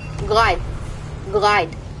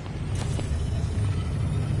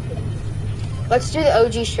 Let's do the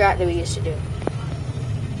OG strat that we used to do.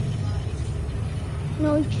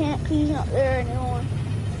 No, we can't because he's not there anymore.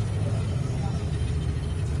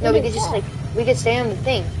 No, we could just we could stay on the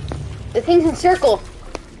thing. The thing's in circle.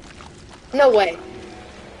 No way.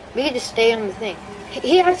 We could just stay on the thing.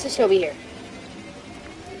 He has to still be here.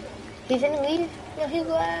 He didn't leave? No, he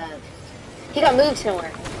left. He got moved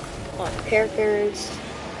somewhere. Come on, characters.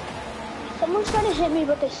 Someone's trying to hit me,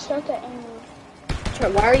 but they suck at aiming.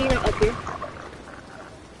 Why are you not up here?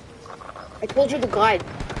 I told you to glide.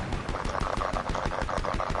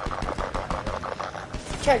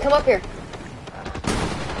 Chad, come up here.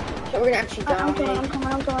 Chad, we're gonna actually die. I'm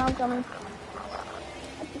coming.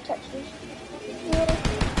 I can touch this. Yeah.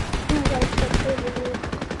 Oh my god, it's so crazy, dude.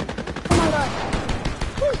 Oh my god.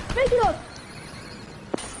 Please, make it up!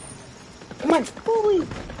 Come on. Holy.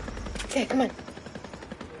 Okay, come on.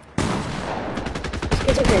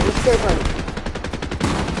 It's okay, this is third party.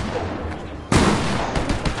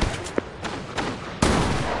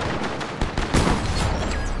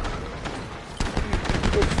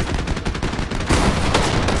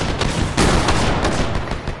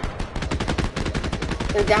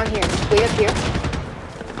 They're down here, way up here.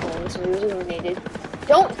 Oh, this was eliminated.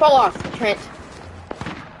 Don't fall off, Trent.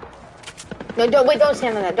 No, don't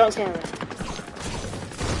stand on that. Don't stand on that.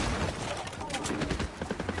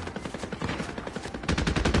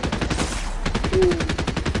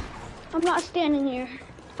 I'm not standing here.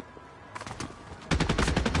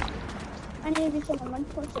 I need to be someone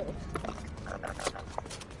closer.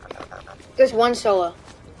 There's one solo.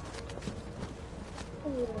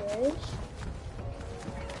 Yes.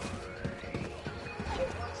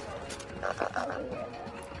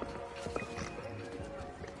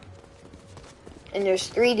 And there's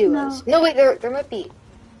 3 duos. No, wait, there might be.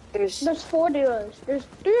 There's 4 duos. There's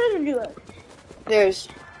 3 other duos. There's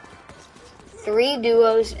 3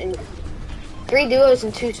 duos and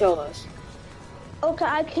 2 solos. Okay,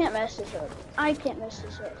 I can't mess this up. I can't mess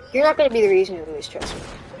this up. You're not gonna be the reason you lose, trust me.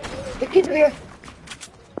 The kids are here.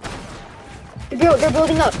 They're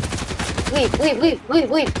building up. Leave.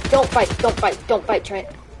 Don't fight, Trent.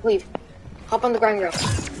 Leave. Hop on the grind rail.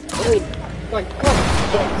 Leave. Come on.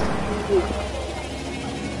 Yeah. Leave.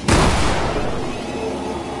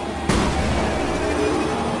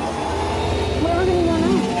 Where are we gonna go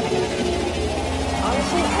now?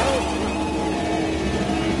 Honestly, I don't.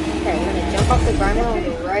 Okay, I'm gonna jump off the grind rail and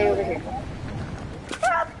go right over here.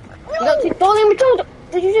 No, don't.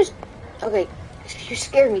 Did you just? Okay, you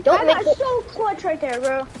scared me. Don't I make got it. so clutch right there,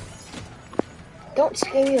 bro. Don't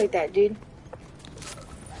scare me like that, dude.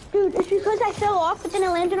 Dude, it's because I fell off, but then I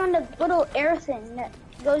landed on the little air thing that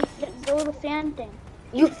goes, the little fan thing.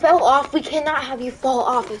 You fell off. We cannot have you fall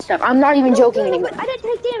off and stuff. I'm not even joking anymore. But I didn't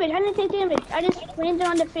take damage. I just landed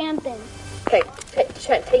on the fan thing. Okay,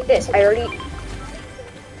 Trent, take this. I already.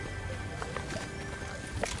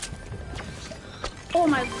 Oh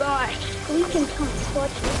my gosh, we can come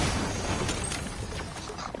clutch this.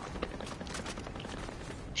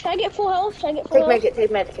 Should I get full health? Take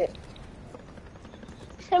medkit.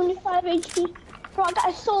 75 HP. Bro, I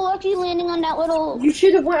got so lucky landing on that little... You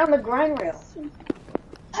should have went on the grind rail.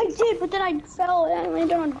 I did, but then I fell and I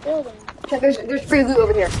landed on the building. Trent, there's free loot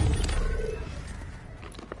over here.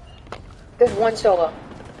 There's 1 solo.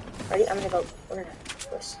 Ready? We're gonna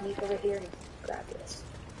go sneak over here and grab this.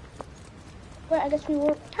 Wait, I guess we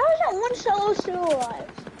were... How is that 1 solo still alive?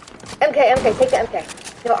 MK, take the MK.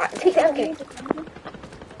 No, take the MK.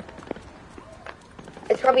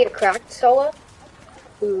 It's probably a cracked solo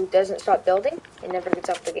who doesn't stop building and never gets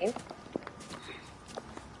off the game.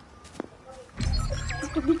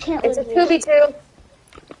 We can't It's a 2v2.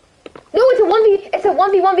 No, it's a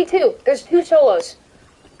 1v1v2. There's 2 solos.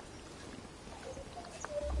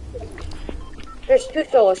 There's 2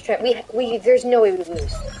 solos, Trent. There's no way we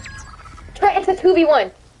lose. Trent, it's a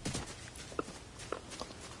 2v1.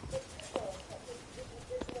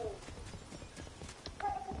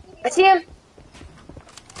 I see him.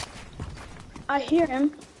 I hear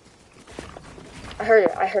him. I heard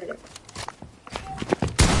him.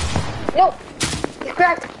 No! He's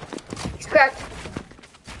cracked.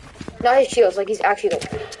 Not his shields, like he's actually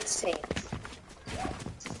like insane.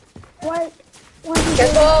 What?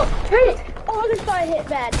 Careful! Trent! Oh, this guy hit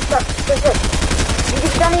bad. Look. You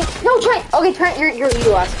get down here. No, Trent! Okay, Trent,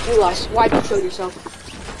 you lost. You lost. Why'd you show yourself?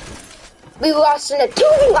 We lost in a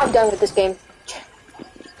 2v. I'm done with this game.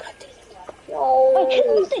 God damn it. No. Wait,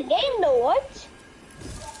 can lose the game though, what?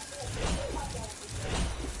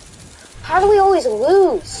 How do we always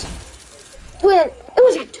lose? It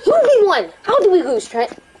was a 2v1. How did we lose,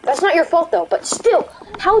 Trent? That's not your fault though, but still,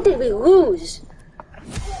 how did we lose?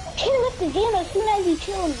 Can't lift the game as soon as you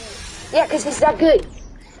kill me. Yeah, because he's that good.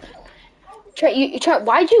 Trent,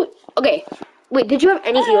 why'd you... Okay, wait, did you have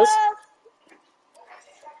any heals?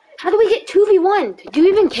 How do we get 2v1? Do you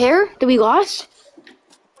even care that we lost?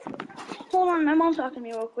 Hold on, my mom's talking to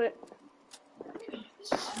me real quick.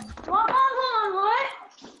 Mom, hold on, what?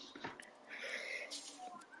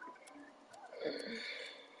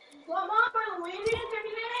 What, Mom, are the leaving in 30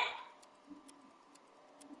 minutes?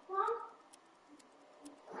 Mom?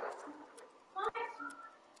 Mom?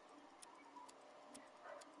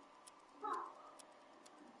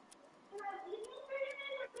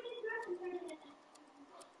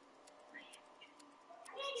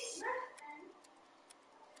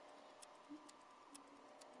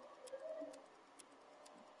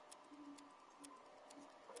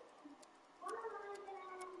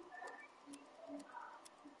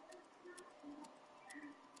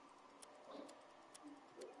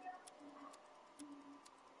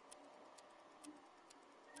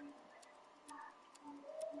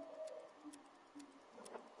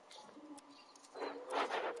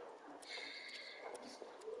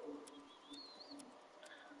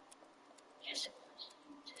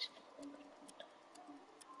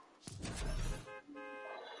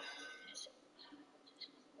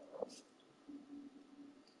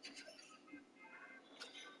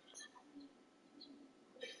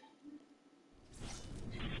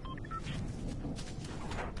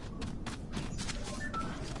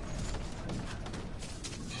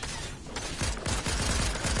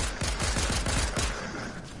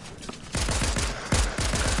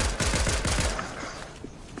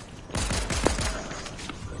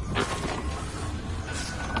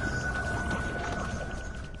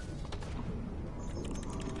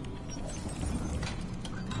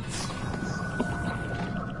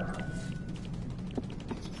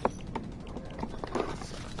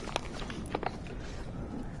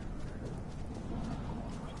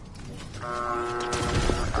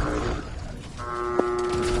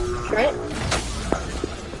 Trent?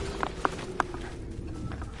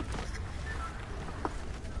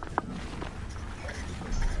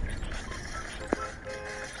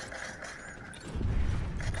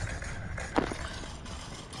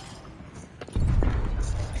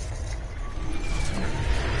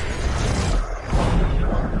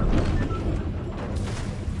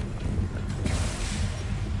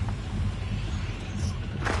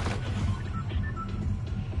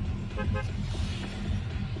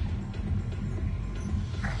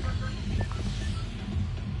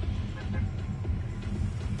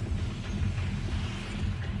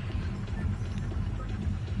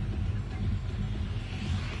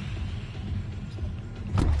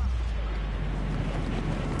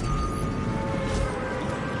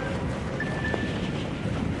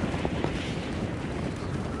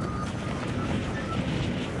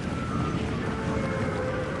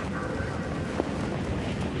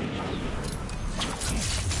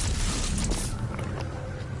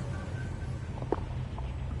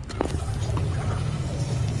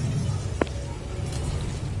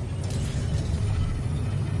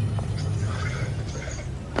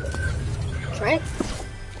 Trent?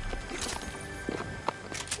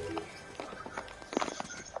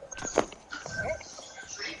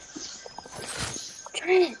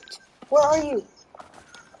 Trent, where are you?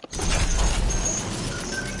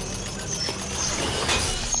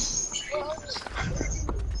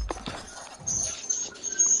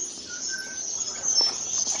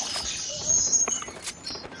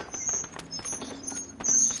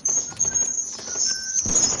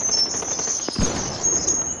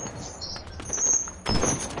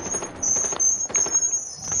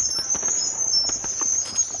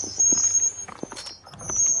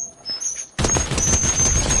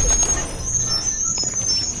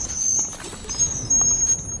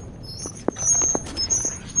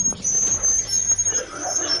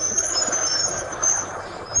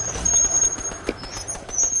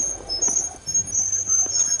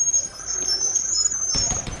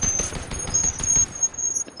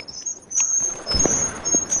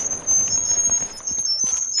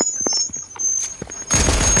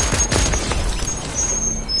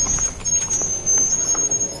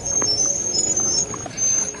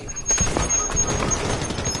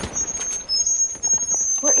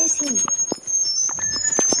 Where is he?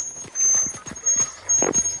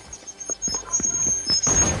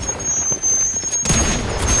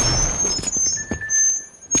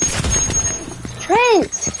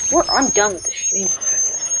 Trent! I'm done with the stream.